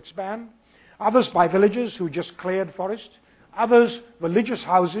peasants to expand, others by villagers who just cleared forest, others religious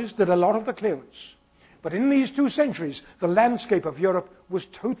houses did a lot of the clearance. But in these 2 centuries, the landscape of Europe was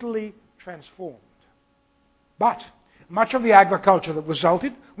totally transformed. But much of the agriculture that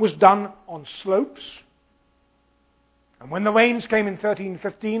resulted was done on slopes. And when the rains came in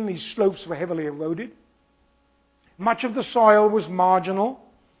 1315, these slopes were heavily eroded. Much of the soil was marginal,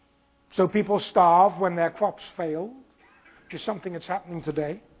 so people starved when their crops failed, which is something that's happening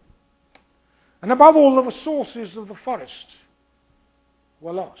today. And above all, the resources of the forest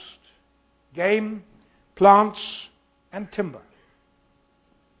were lost. Game, plants, and timber.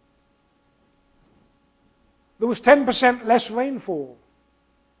 There was 10% less rainfall,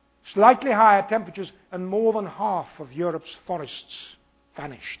 slightly higher temperatures, and more than half of Europe's forests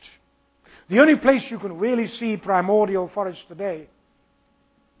vanished. The only place you can really see primordial forests today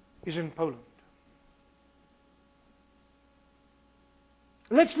is in Poland.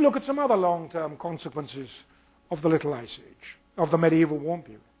 Let's look at some other long-term consequences of the Little Ice Age, of the medieval warm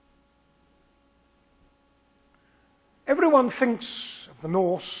period. Everyone thinks of the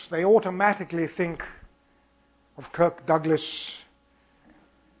Norse, they automatically think of Kirk Douglas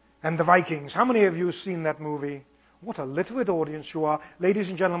and the Vikings. How many of you have seen that movie? What a literate audience you are. Ladies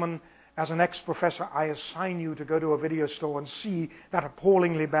and gentlemen, as an ex-professor, I assign you to go to a video store and see that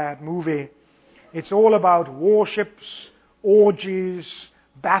appallingly bad movie. It's all about warships, orgies,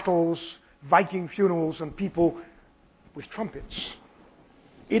 battles, Viking funerals, and people with trumpets.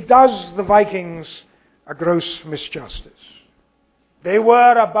 It does the Vikings a gross misjustice. They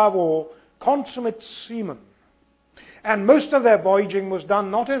were, above all, consummate seamen. And most of their voyaging was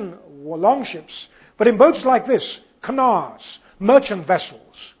done not in longships, but in boats like this, canars, merchant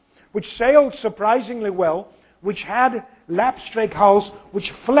vessels, which sailed surprisingly well, which had lapstrake hulls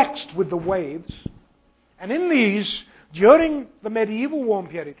which flexed with the waves. And in these, during the medieval warm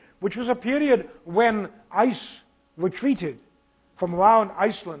period, which was a period when ice retreated from around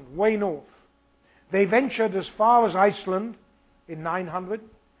Iceland way north, they ventured as far as Iceland in 900.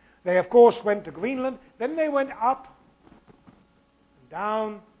 They, of course, went to Greenland. Then they went up and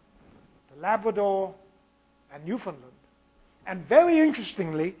down to Labrador and Newfoundland. And very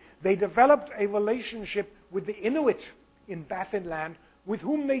interestingly, they developed a relationship with the Inuit in Baffinland, with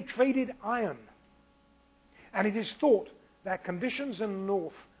whom they traded iron. And it is thought that conditions in the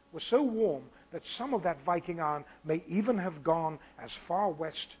north were so warm that some of that Viking iron may even have gone as far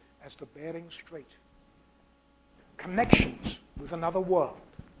west as the Bering Strait. Connections with another world.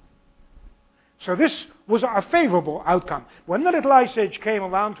 So this was a favorable outcome. When the Little Ice Age came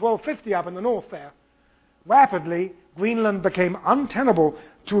around 1250 up in the north there, rapidly Greenland became untenable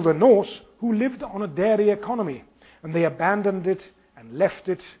to the Norse, who lived on a dairy economy, and they abandoned it and left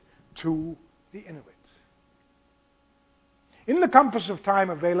it to the Inuit. In the compass of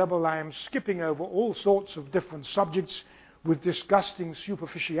time available, I am skipping over all sorts of different subjects with disgusting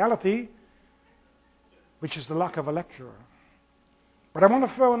superficiality, which is the luck of a lecturer. But I want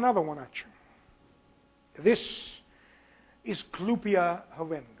to throw another one at you. This is Clupea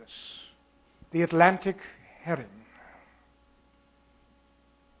horrendus, the Atlantic herring.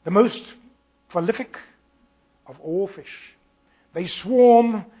 The most prolific of all fish. They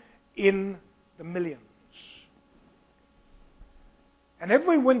swarm in the millions. And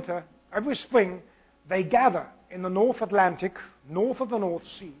every winter, every spring, they gather in the North Atlantic, north of the North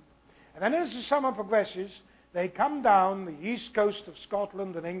Sea. And then as the summer progresses, they come down the east coast of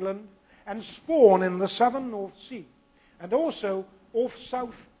Scotland and England and spawn in the southern North Sea, and also off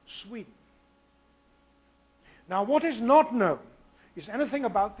South Sweden. Now, what is not known is anything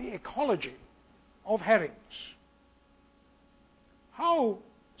about the ecology of herrings. How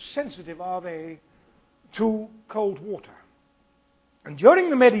sensitive are they to cold water? And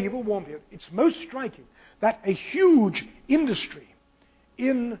during the medieval warm period, it's most striking that a huge industry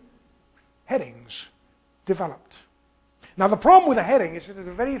in herrings developed. Now the problem with a herring is that it's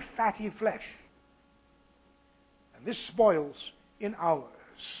a very fatty flesh. And this spoils in hours.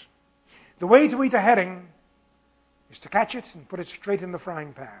 The way to eat a herring is to catch it and put it straight in the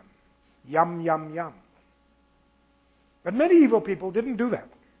frying pan. Yum, yum, yum. But medieval people didn't do that.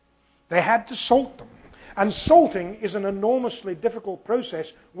 They had to salt them. And salting is an enormously difficult process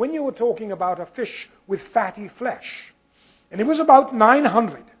when you were talking about a fish with fatty flesh. And it was about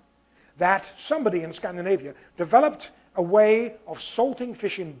 900 that somebody in Scandinavia developed a way of salting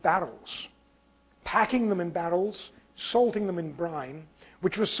fish in barrels, packing them in barrels, salting them in brine,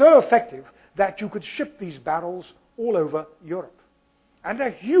 which was so effective that you could ship these barrels all over Europe. And a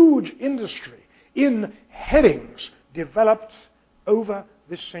huge industry in herrings developed over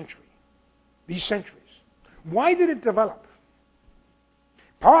these centuries. Why did it develop?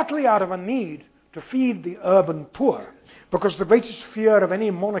 Partly out of a need to feed the urban poor, because the greatest fear of any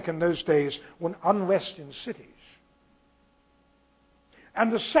monarch in those days was unrest in cities. And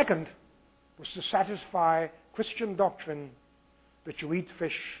the second was to satisfy Christian doctrine that you eat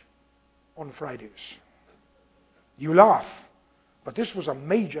fish on Fridays. You laugh, but this was a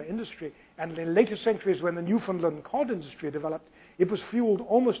major industry, and in later centuries when the Newfoundland cod industry developed, it was fueled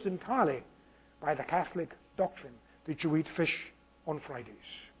almost entirely by the Catholic doctrine that you eat fish on Fridays.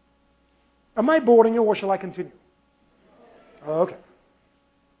 Am I boring you, or shall I continue? Okay.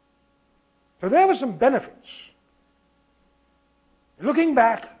 So there were some benefits. Looking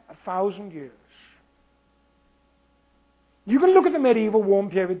back 1,000 years, you can look at the medieval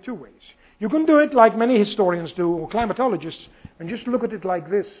warm period two ways. You can do it like many historians do, or climatologists, and just look at it like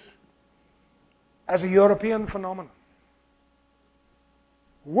this, as a European phenomenon.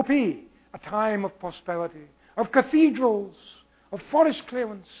 Whoopee, a time of prosperity, of cathedrals, of forest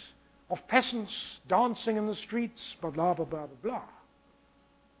clearance, of peasants dancing in the streets, blah, blah, blah, blah, blah.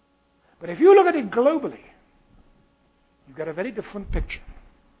 But if you look at it globally, you get a very different picture.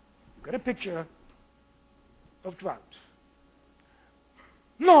 You get a picture of drought.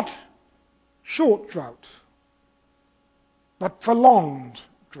 Not short drought, but prolonged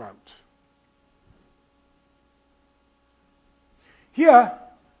drought. Here are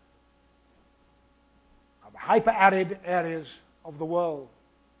the hyper-arid areas of the world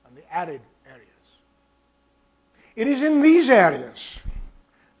and the arid areas. It is in these areas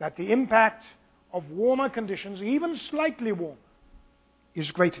that the impact of warmer conditions, even slightly warmer, is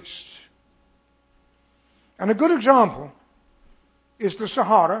greatest. And a good example is the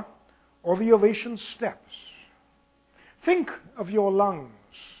Sahara or the Eurasian steppes. Think of your lungs,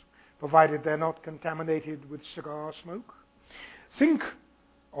 provided they're not contaminated with cigar smoke. Think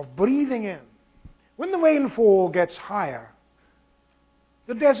of breathing in. When the rainfall gets higher,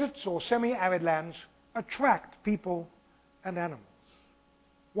 the deserts or semi-arid lands attract people and animals.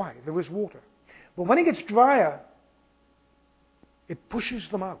 Why? There is water. But when it gets drier, it pushes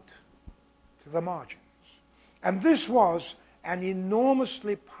them out to the margins. And this was an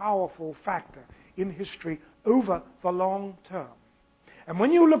enormously powerful factor in history over the long term. And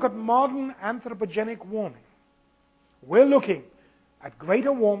when you look at modern anthropogenic warming, we're looking at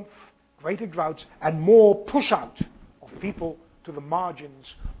greater warmth, greater droughts, and more push-out of people to the margins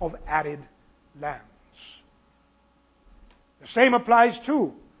of arid lands. The same applies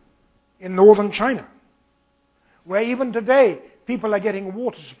too in northern China, where even today people are getting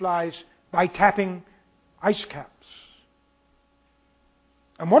water supplies by tapping ice caps.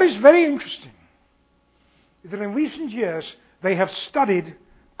 And what is very interesting is that in recent years they have studied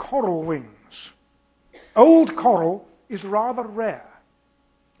coral wings. Old coral is rather rare.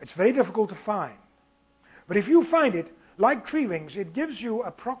 It's very difficult to find. But if you find it, like tree rings, it gives you a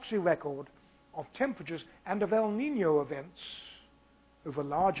proxy record of temperatures and of El Nino events over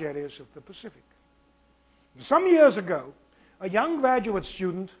large areas of the Pacific. Some years ago, a young graduate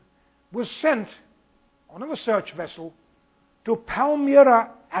student was sent on a research vessel to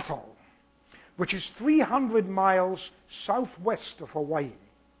Palmyra Atoll, which is 300 miles southwest of Hawaii.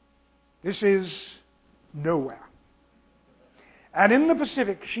 This is nowhere. And in the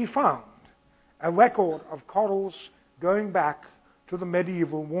Pacific, she found a record of corals going back to the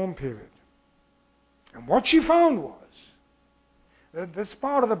medieval warm period. And what she found was that this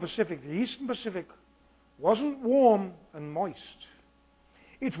part of the Pacific, the Eastern Pacific, wasn't warm and moist.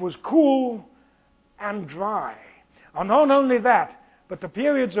 It was cool and dry. And not only that, but the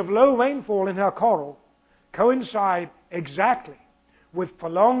periods of low rainfall in her coral coincide exactly with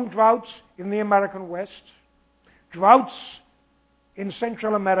prolonged droughts in the American West, droughts in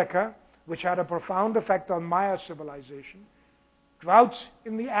Central America, which had a profound effect on Maya civilization, droughts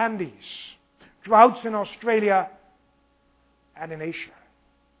in the Andes, droughts in Australia and in Asia.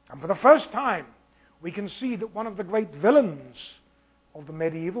 And for the first time, we can see that one of the great villains of the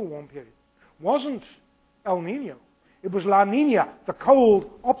medieval warm period wasn't El Nino. It was La Nina, the cold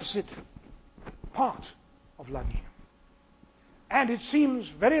opposite part of La Nina. And it seems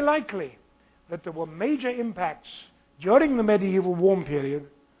very likely that there were major impacts during the medieval warm period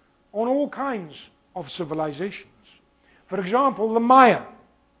on all kinds of civilizations. For example, the Maya.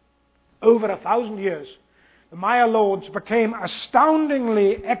 Over 1,000 years, the Maya lords became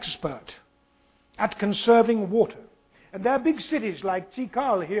astoundingly expert at conserving water. And their big cities like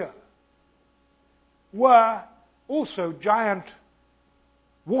Tikal here were also giant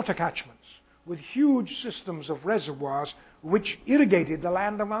water catchments with huge systems of reservoirs which irrigated the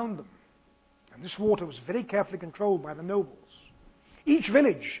land around them. And this water was very carefully controlled by the nobles. Each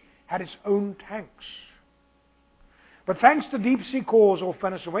village had its own tanks. But thanks to deep-sea cores off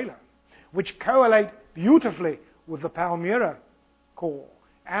Venezuela, which correlate beautifully with the Palmyra core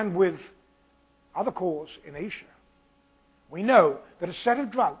and with other cores in Asia, we know that a set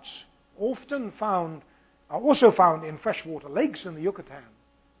of droughts also found in freshwater lakes in the Yucatan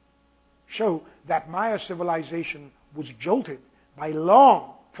show that Maya civilization was jolted by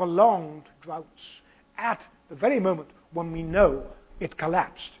long, prolonged droughts at the very moment when we know it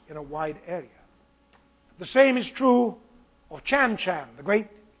collapsed in a wide area. The same is true of Chan Chan, the great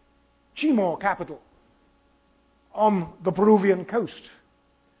Timor capital on the Peruvian coast,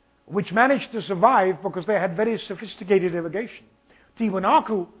 which managed to survive because they had very sophisticated irrigation.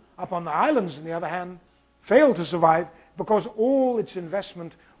 Tiwanaku, up on the islands, on the other hand, failed to survive because all its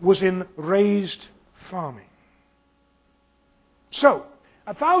investment was in raised farming. So,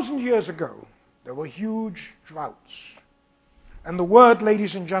 1,000 years ago, there were huge droughts. And the word,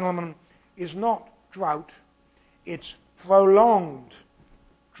 ladies and gentlemen, is not drought, it's prolonged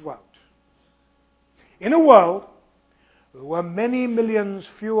drought. In a world, there were many millions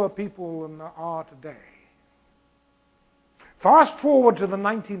fewer people than there are today. Fast forward to the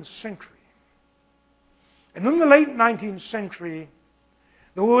 19th century. And in the late 19th century,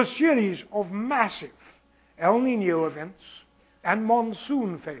 there were a series of massive El Nino events and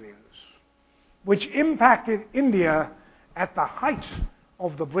monsoon failures, which impacted India at the height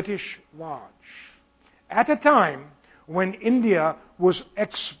of the British Raj, at a time when India was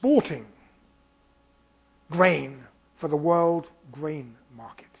exporting grain for the world grain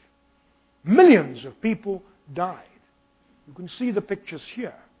market. Millions of people died. You can see the pictures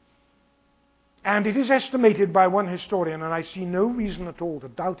here. And it is estimated by one historian, and I see no reason at all to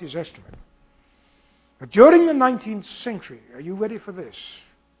doubt his estimate, that during the 19th century, are you ready for this?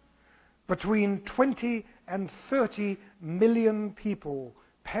 Between 20 and 30 million people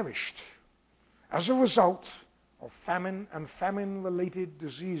perished as a result of famine and famine-related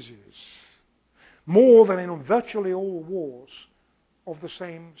diseases, more than in virtually all wars of the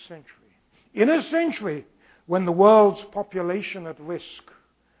same century. In a century when the world's population at risk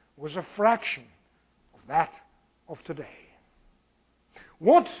was a fraction of that of today.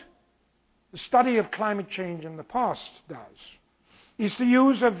 What the study of climate change in the past does is to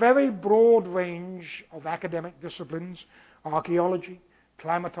use a very broad range of academic disciplines, archaeology,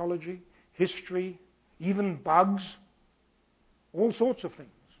 climatology, history, even bugs, all sorts of things,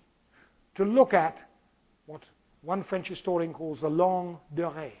 to look at what one French historian calls the longue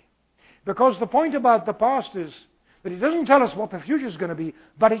durée. Because the point about the past is that it doesn't tell us what the future is going to be,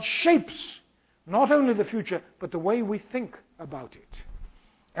 but it shapes not only the future, but the way we think about it.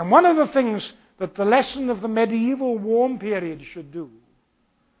 And one of the things that the lesson of the medieval warm period should do,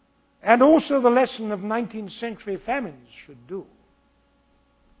 and also the lesson of 19th century famines should do,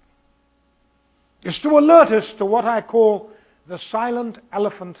 is to alert us to what I call the silent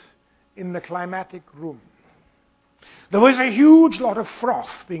elephant in the climatic room. There was a huge lot of froth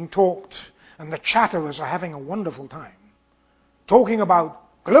being talked, and the chatterers are having a wonderful time, talking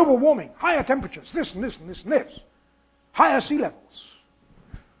about global warming, higher temperatures, this and this and this and this, higher sea levels.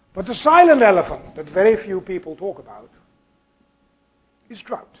 But the silent elephant that very few people talk about is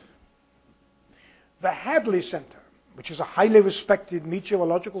drought. The Hadley Centre, which is a highly respected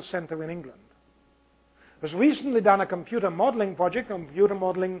meteorological centre in England, has recently done a computer modeling project. Computer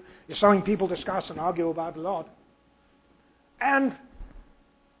modeling is something people discuss and argue about a lot. And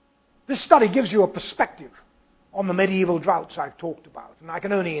this study gives you a perspective on the medieval droughts I've talked about. And I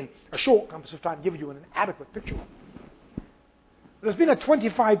can only, in a short compass of time, give you an adequate picture of them. There's been a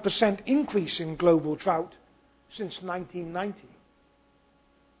 25% increase in global drought since 1990.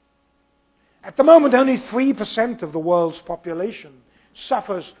 At the moment, only 3% of the world's population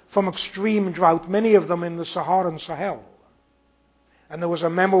suffers from extreme drought, many of them in the Saharan Sahel. And there was a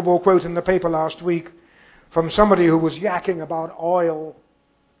memorable quote in the paper last week from somebody who was yakking about oil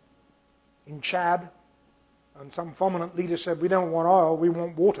in Chad, and some prominent leader said, we don't want oil, we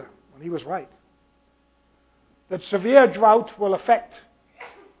want water. And he was right. That severe drought will affect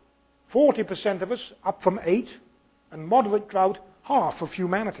 40% of us, up from 8%, and moderate drought, half of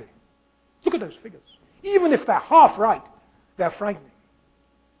humanity. Look at those figures. Even if they're half right, they're frightening.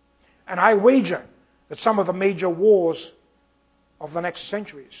 And I wager that some of the major wars of the next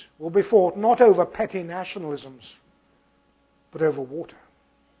centuries will be fought not over petty nationalisms, but over water.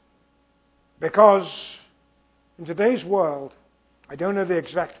 Because in today's world, I don't know the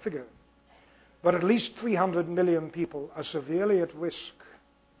exact figure, but at least 300 million people are severely at risk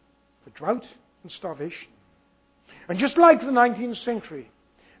for drought and starvation. And just like the 19th century,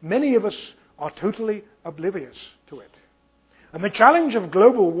 many of us are totally oblivious to it. And the challenge of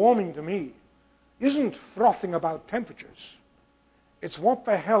global warming to me isn't frothing about temperatures. It's what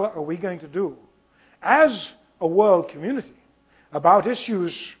the hell are we going to do as a world community about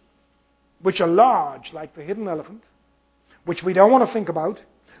issues which are large, like the hidden elephant, which we don't want to think about,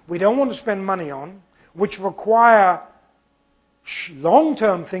 we don't want to spend money on, which require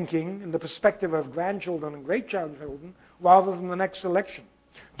long-term thinking in the perspective of grandchildren and great-grandchildren rather than the next election.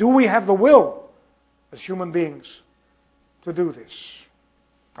 Do we have the will as human beings to do this?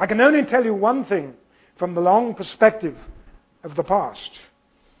 I can only tell you one thing from the long perspective of the past,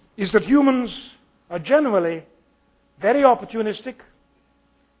 is that humans are generally very opportunistic,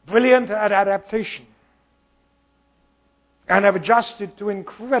 brilliant at adaptation, and have adjusted to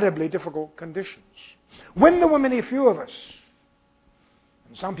incredibly difficult conditions. When there were many few of us,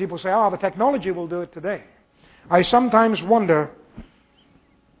 and some people say, the technology will do it today, I sometimes wonder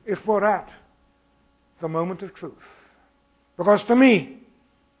if we're at the moment of truth. Because to me,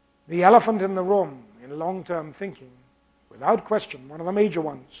 the elephant in the room in long-term thinking, without question, one of the major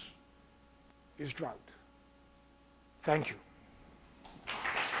ones, is drought. Thank you.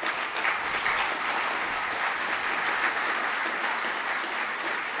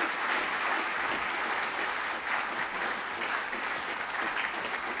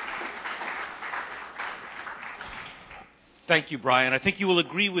 Thank you, Brian. I think you will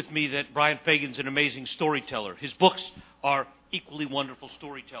agree with me that Brian Fagan's an amazing storyteller. His books are equally wonderful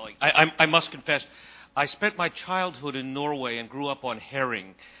storytelling. I must confess, I spent my childhood in Norway and grew up on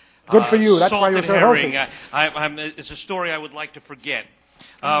herring. Good for you. That's why you're so herring. healthy. It's a story I would like to forget.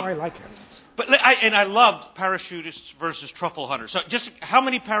 I like herrings. But I loved parachutists versus truffle hunters. So just how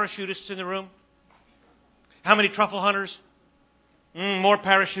many parachutists in the room? How many truffle hunters? More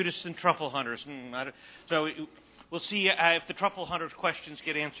parachutists than truffle hunters. So we'll see if the truffle hunters' questions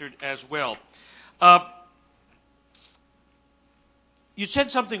get answered as well. You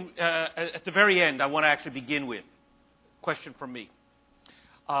said something at the very end I want to actually begin with. Question from me.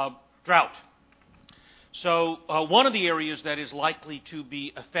 Drought. So one of the areas that is likely to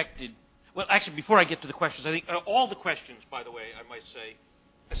be affected, well, actually, before I get to the questions, I think all the questions, by the way, I might say,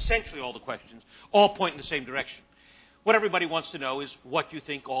 essentially all the questions, all point in the same direction. What everybody wants to know is what you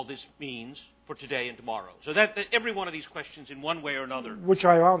think all this means for today and tomorrow. So that every one of these questions in one way or another. Which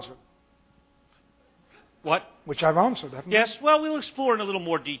I've answered. What? Which I've answered, haven't I? Yes, well, we'll explore in a little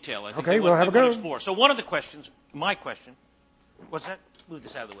more detail. I think okay, we'll have a go. Explore. So one of the questions, my question, what's that? Move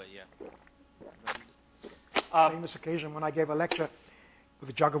this out of the way, yeah. Famous occasion when I gave a lecture with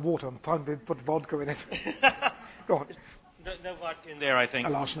a jug of water and put vodka in it. Go on. No vodka in there, I think.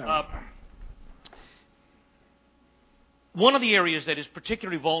 Alas, no. One of the areas that is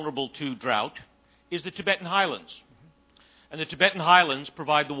particularly vulnerable to drought is the Tibetan highlands. And the Tibetan highlands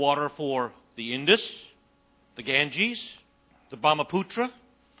provide the water for the Indus, the Ganges, the Brahmaputra,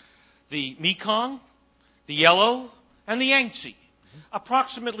 the Mekong, the Yellow, and the Yangtze.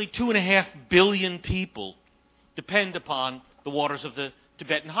 Approximately 2.5 billion people depend upon the waters of the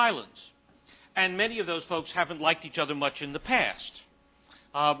Tibetan highlands. And many of those folks haven't liked each other much in the past.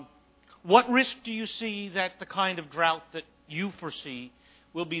 What risk do you see that the kind of drought that you foresee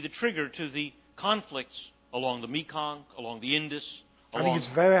will be the trigger to the conflicts along the Mekong, along the Indus? I think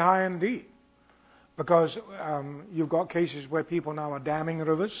it's very high indeed. Because you've got cases where people now are damming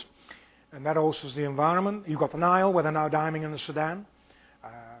rivers, and that alters the environment. You've got the Nile, where they're now damming in the Sudan.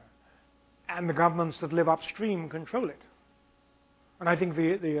 And the governments that live upstream control it. And I think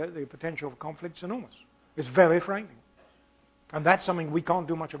the potential for conflict is enormous. It's very frightening. And that's something we can't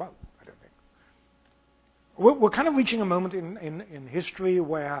do much about, I don't think. We're kind of reaching a moment in history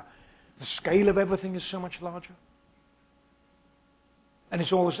where the scale of everything is so much larger. And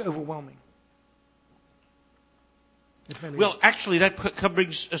it's always overwhelming. Well, actually, that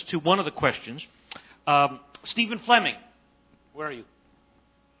brings us to one of the questions. Stephen Fleming, where are you?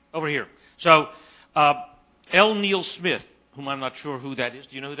 Over here. So, L. Neil Smith, whom I'm not sure who that is.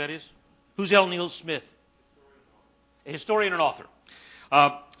 Do you know who that is? Who's L. Neil Smith? A historian and author.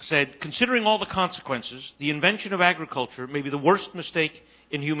 Said, considering all the consequences, the invention of agriculture may be the worst mistake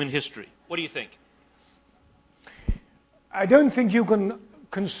in human history. What do you think? I don't think you can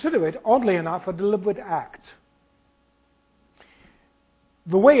consider it, oddly enough, a deliberate act.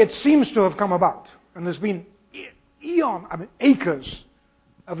 The way it seems to have come about, and there's been acres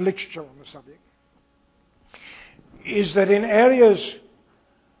of literature on the subject, is that in areas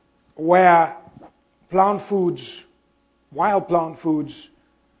where plant foods, wild plant foods,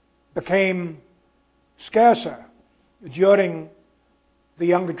 became scarcer during the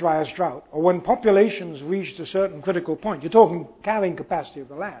Younger Dryas drought, or when populations reached a certain critical point, you're talking carrying capacity of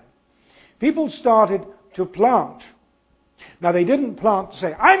the land, people started to plant. Now, they didn't plant to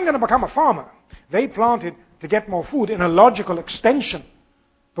say, I'm going to become a farmer. They planted to get more food in a logical extension,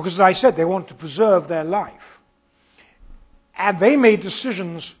 because, as I said, they want to preserve their life. And they made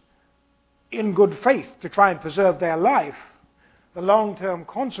decisions in good faith to try and preserve their life, the long-term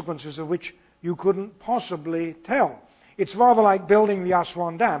consequences of which you couldn't possibly tell. It's rather like building the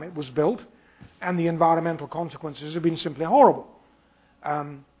Aswan Dam. It was built, and the environmental consequences have been simply horrible.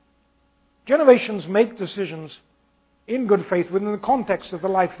 Generations make decisions in good faith within the context of the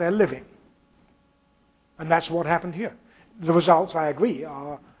life they're living. And that's what happened here. The results, I agree,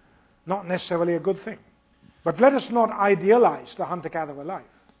 are not necessarily a good thing. But let us not idealize the hunter-gatherer life.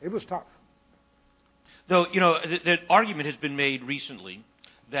 It was tough. Though, the argument has been made recently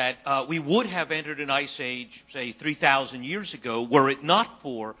that we would have entered an ice age, say, 3,000 years ago, were it not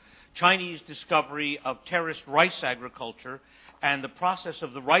for Chinese discovery of terraced rice agriculture and the process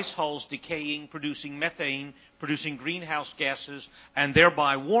of the rice hulls decaying, producing methane, producing greenhouse gases, and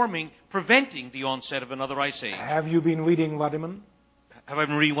thereby warming, preventing the onset of another ice age. Have you been reading Ruddiman? Have I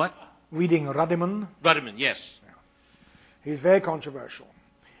been reading what? Reading Ruddiman. Ruddiman, yes. Yeah. He's very controversial.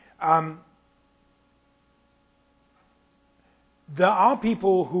 There are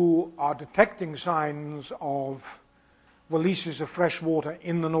people who are detecting signs of releases of fresh water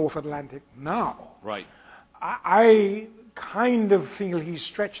in the North Atlantic now. Right. I kind of feel he's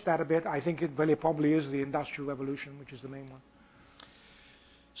stretched that a bit. I think it really probably is the Industrial Revolution, which is the main one.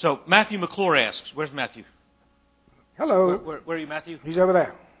 So Matthew McClure asks, where's Matthew? Hello. Where are you, Matthew? He's over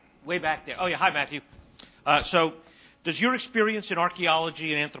there. Way back there. Oh, yeah. Hi, Matthew. So does your experience in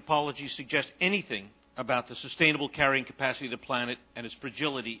archaeology and anthropology suggest anything about the sustainable carrying capacity of the planet and its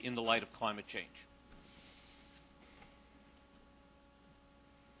fragility in the light of climate change?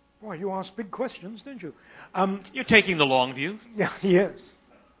 Boy, you ask big questions, don't you? You're taking the long view. Yeah, yes.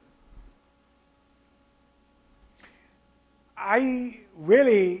 I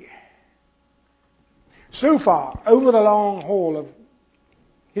really, so far, over the long haul of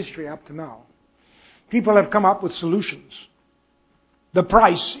history up to now, people have come up with solutions. The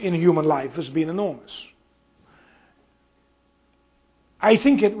price in human life has been enormous. I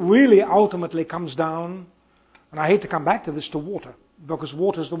think it really ultimately comes down, and I hate to come back to this, to water, because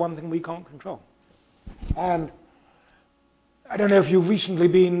water is the one thing we can't control. And I don't know if you've recently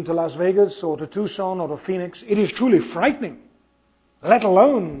been to Las Vegas or to Tucson or to Phoenix. It is truly frightening, let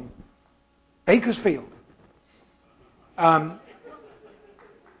alone Bakersfield.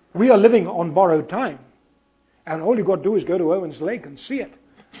 We are living on borrowed time. And all you've got to do is go to Owens Lake and see it.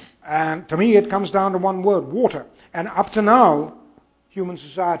 And to me, it comes down to one word, water. And up to now, human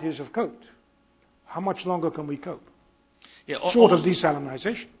societies have coped. How much longer can we cope? Yeah, short of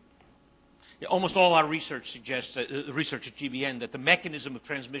desalinization. Yeah, almost all our research suggests, the research at GBN, that the mechanism of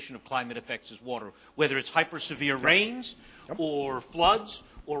transmission of climate effects is water, whether it's hyper-severe rains or floods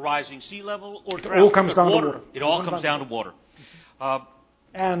or rising sea level or drought. It all comes down to water. It all comes down to water.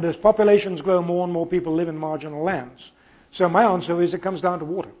 And as populations grow, more and more people live in marginal lands. So my answer is it comes down to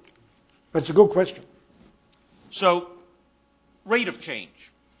water. But it's a good question. So, rate of change.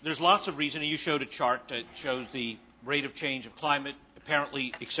 There's lots of reason. You showed a chart that shows the rate of change of climate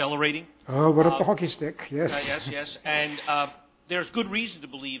apparently accelerating. Oh, what up the hockey stick, yes. Yes. And there's good reason to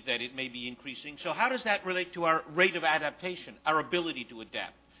believe that it may be increasing. So how does that relate to our rate of adaptation, our ability to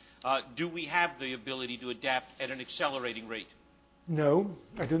adapt? Do we have the ability to adapt at an accelerating rate? No,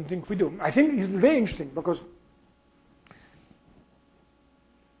 I don't think we do. I think it's very interesting because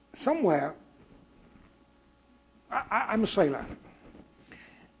somewhere, I'm a sailor,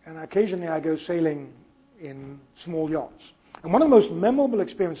 and occasionally I go sailing in small yachts. And one of the most memorable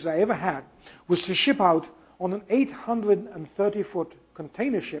experiences I ever had was to ship out on an 830-foot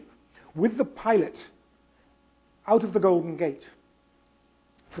container ship with the pilot out of the Golden Gate.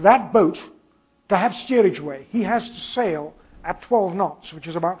 For that boat to have steerage way, he has to sail at 12 knots, which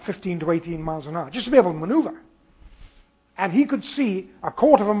is about 15 to 18 miles an hour, just to be able to maneuver. And he could see a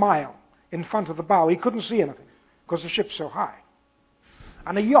quarter of a mile in front of the bow. He couldn't see anything because the ship's so high.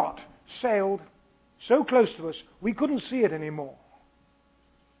 And a yacht sailed so close to us, we couldn't see it anymore.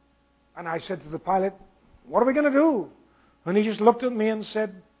 And I said to the pilot, "What are we going to do?" And he just looked at me and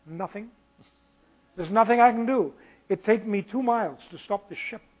said, "Nothing. There's nothing I can do. It'd take me 2 miles to stop the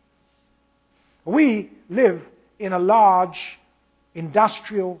ship." We live in a large,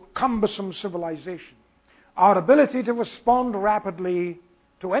 industrial, cumbersome civilization. Our ability to respond rapidly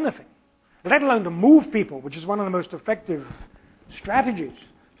to anything, let alone to move people, which is one of the most effective strategies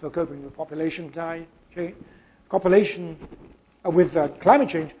for coping with climate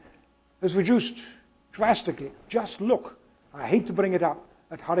change, has reduced drastically. Just look, I hate to bring it up,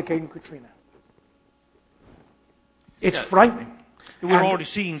 at Hurricane Katrina. It's frightening. We're already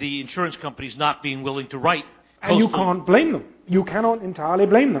seeing the insurance companies not being willing to write. And you can't blame them. You cannot entirely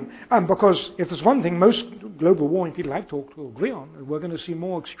blame them. And because if there's one thing most global warming people I've talked to agree on, we're going to see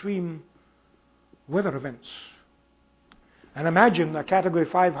more extreme weather events. And imagine a Category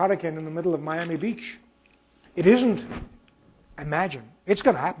 5 hurricane in the middle of Miami Beach. It isn't imagine. It's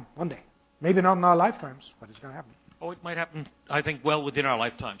going to happen one day. Maybe not in our lifetimes, but it's going to happen. Oh, it might happen, I think, well within our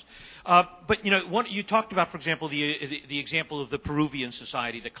lifetimes. But, you talked about, for example, the example of the Peruvian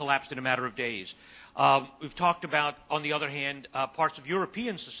society that collapsed in a matter of days. We've talked about, on the other hand, parts of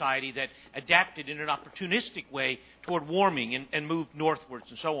European society that adapted in an opportunistic way toward warming and moved northwards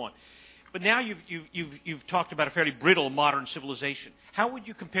and so on. But now you've talked about a fairly brittle modern civilization. How would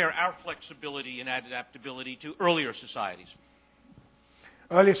you compare our flexibility and adaptability to earlier societies?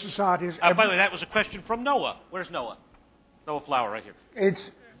 Earlier societies... By the way, that was a question from Noah. Where's Noah? Noah Flower, right here.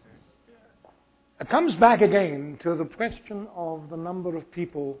 It comes back again to the question of the number of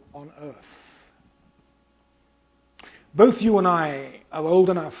people on Earth. Both you and I are old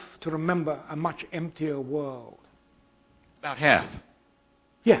enough to remember a much emptier world. About half.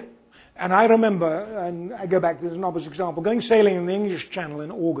 Yeah. And I remember, and I go back to this obvious example, going sailing in the English Channel in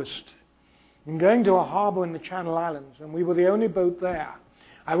August and going to a harbour in the Channel Islands, and we were the only boat there.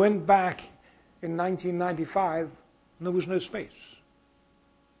 I went back in 1995, and there was no space.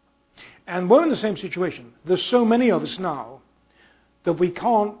 And we're in the same situation. There's so many of us now that we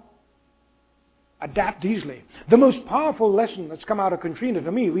can't adapt easily. The most powerful lesson that's come out of Katrina,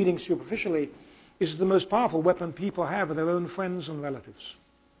 to me, reading superficially, is the most powerful weapon people have are their own friends and relatives.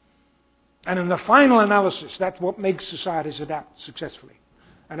 And in the final analysis, that's what makes societies adapt successfully.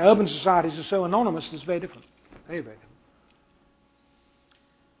 And urban societies are so anonymous, it's very different. Very, very different.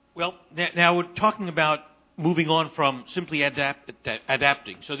 Well, now we're talking about moving on from simply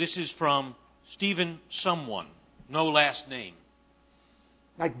adapting. So this is from Stephen Someone, no last name.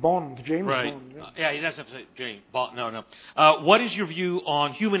 Like Bond, James right. Bond. Yeah, he doesn't have to say James Bond. No. What is your view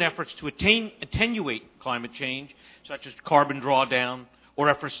on human efforts to attenuate climate change, such as carbon drawdown, or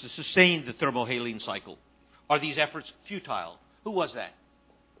efforts to sustain the thermohaline cycle? Are these efforts futile? Who was that?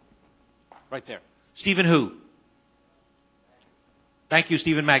 Right there. Stephen who? Thank you,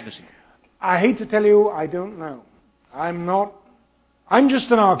 Stephen Magnuson. I hate to tell you, I don't know. I'm just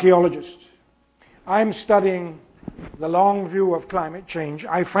an archaeologist. I'm studying the long view of climate change.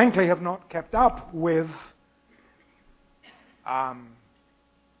 I frankly have not kept up with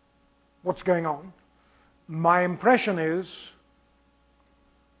what's going on. My impression is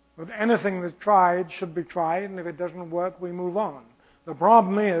that anything that's tried should be tried, and if it doesn't work, we move on. The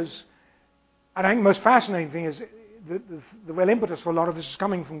problem is, and I think the most fascinating thing is, the real impetus for a lot of this is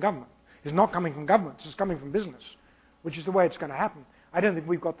coming from government. It's not coming from governments, it's coming from business, which is the way it's going to happen. I don't think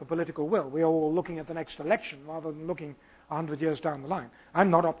we've got the political will. We're all looking at the next election rather than looking 100 years down the line.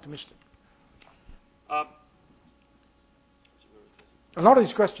 I'm not optimistic. A lot of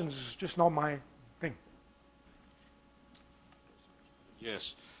these questions is just not my thing.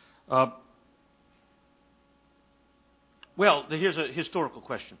 Yes. Well, here's a historical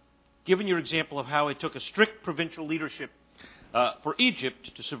question. Given your example of how it took a strict provincial leadership for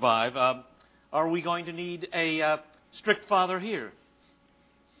Egypt to survive, are we going to need a strict father here?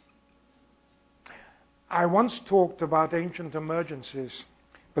 I once talked about ancient emergencies,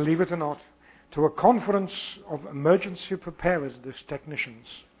 believe it or not, to a conference of emergency preparedness technicians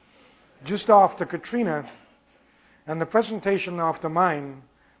just after Katrina, and the presentation after mine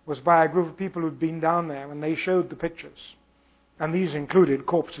was by a group of people who'd been down there, and they showed the pictures. And these included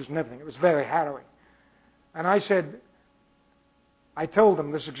corpses and everything. It was very harrowing. And I told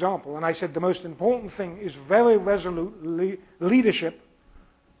them this example, and I said the most important thing is very resolute leadership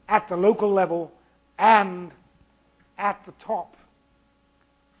at the local level and at the top.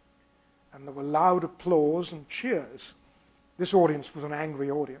 And there were loud applause and cheers. This audience was an angry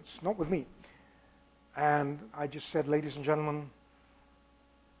audience, not with me. And I just said, ladies and gentlemen,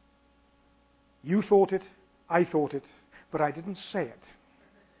 You thought it, I thought it, but I didn't say it.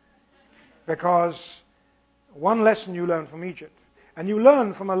 Because one lesson you learn from Egypt, and you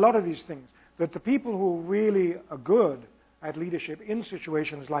learn from a lot of these things, that the people who really are good at leadership in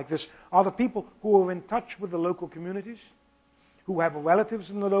situations like this are the people who are in touch with the local communities, who have relatives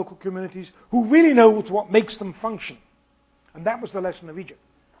in the local communities, who really know what makes them function. And that was the lesson of Egypt.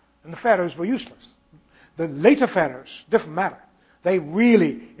 And the pharaohs were useless. The later pharaohs, different matter. They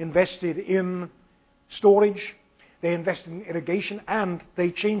really invested in storage, they invested in irrigation, and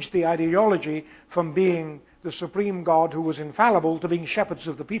they changed the ideology from being the supreme God who was infallible to being shepherds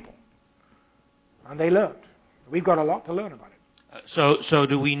of the people. And they learned. We've got a lot to learn about it. So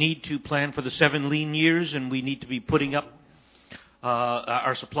do we need to plan for the 7 lean years, and we need to be putting up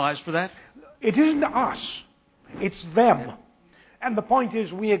our supplies for that? It isn't us. It's them. And the point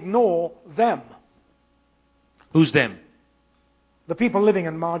is we ignore them. Who's them? The people living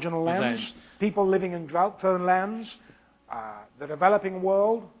in marginal lands, people living in drought-prone lands, the developing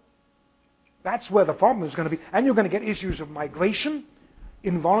world. That's where the problem is going to be. And you're going to get issues of migration,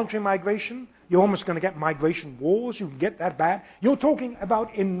 involuntary migration. You're almost going to get migration wars. You can get that bad. You're talking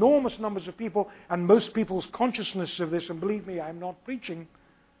about enormous numbers of people, and most people's consciousness of this, and believe me, I'm not preaching,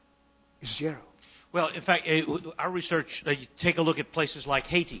 is zero. Well, in fact, our research, you take a look at places like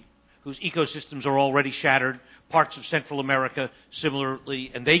Haiti, whose ecosystems are already shattered, parts of Central America similarly,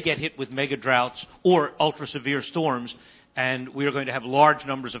 and they get hit with mega droughts or ultra-severe storms, and we are going to have large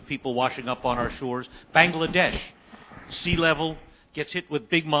numbers of people washing up on our shores. Bangladesh, sea level, gets hit with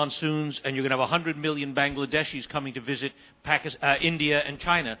big monsoons, and you're going to have 100 million Bangladeshis coming to visit India and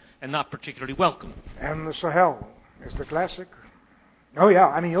China, and not particularly welcome. And the Sahel is the classic. Oh yeah,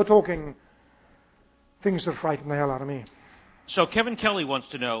 I mean, you're talking things that frighten the hell out of me. So Kevin Kelly wants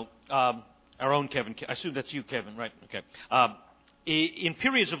to know, our own Kevin, I assume that's you, Kevin, right? Okay. In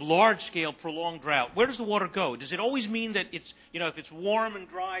periods of large-scale prolonged drought, where does the water go? Does it always mean that it's, if it's warm and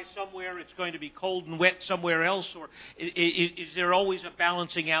dry somewhere, it's going to be cold and wet somewhere else? Or is there always a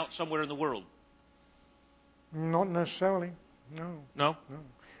balancing out somewhere in the world? Not necessarily, no. No? No.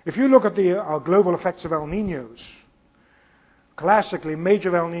 If you look at the global effects of El Niños, classically,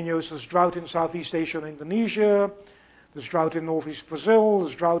 major El Niños, there's drought in Southeast Asia and Indonesia, there's drought in Northeast Brazil,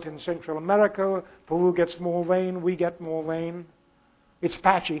 there's drought in Central America, Peru gets more rain, we get more rain. It's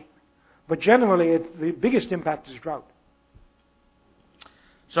patchy, but generally the biggest impact is drought.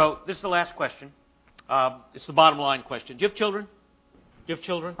 So this is the last question. It's the bottom line question. Do you have children? Do you have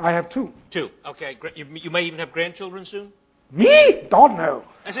children? I have 2. 2. Okay. You may even have grandchildren soon? Me? God, no.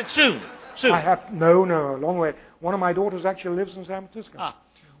 I said soon. Soon. I have, no, a long way. One of my daughters actually lives in San Francisco.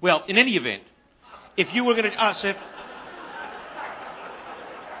 Well, in any event, if you were going to...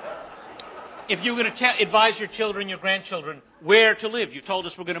 If you were going to advise your children, your grandchildren, where to live, you told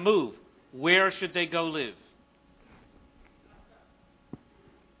us we're going to move. Where should they go live?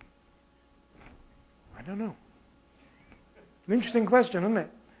 I don't know. An interesting question, isn't it?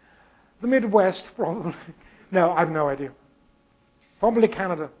 The Midwest, probably. No, I have no idea. Probably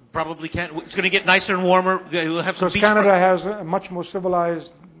Canada. Probably Canada. It's going to get nicer and warmer. We'll have some because Canada has a much more civilized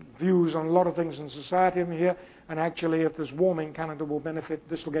views on a lot of things in society than here. And actually, if there's warming, Canada will benefit.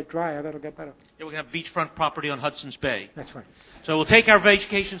 This will get drier. That'll get better. Yeah, we're going to have beachfront property on Hudson's Bay. That's right. So we'll take our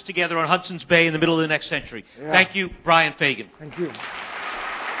vacations together on Hudson's Bay in the middle of the next century. Yeah. Thank you, Brian Fagan. Thank you.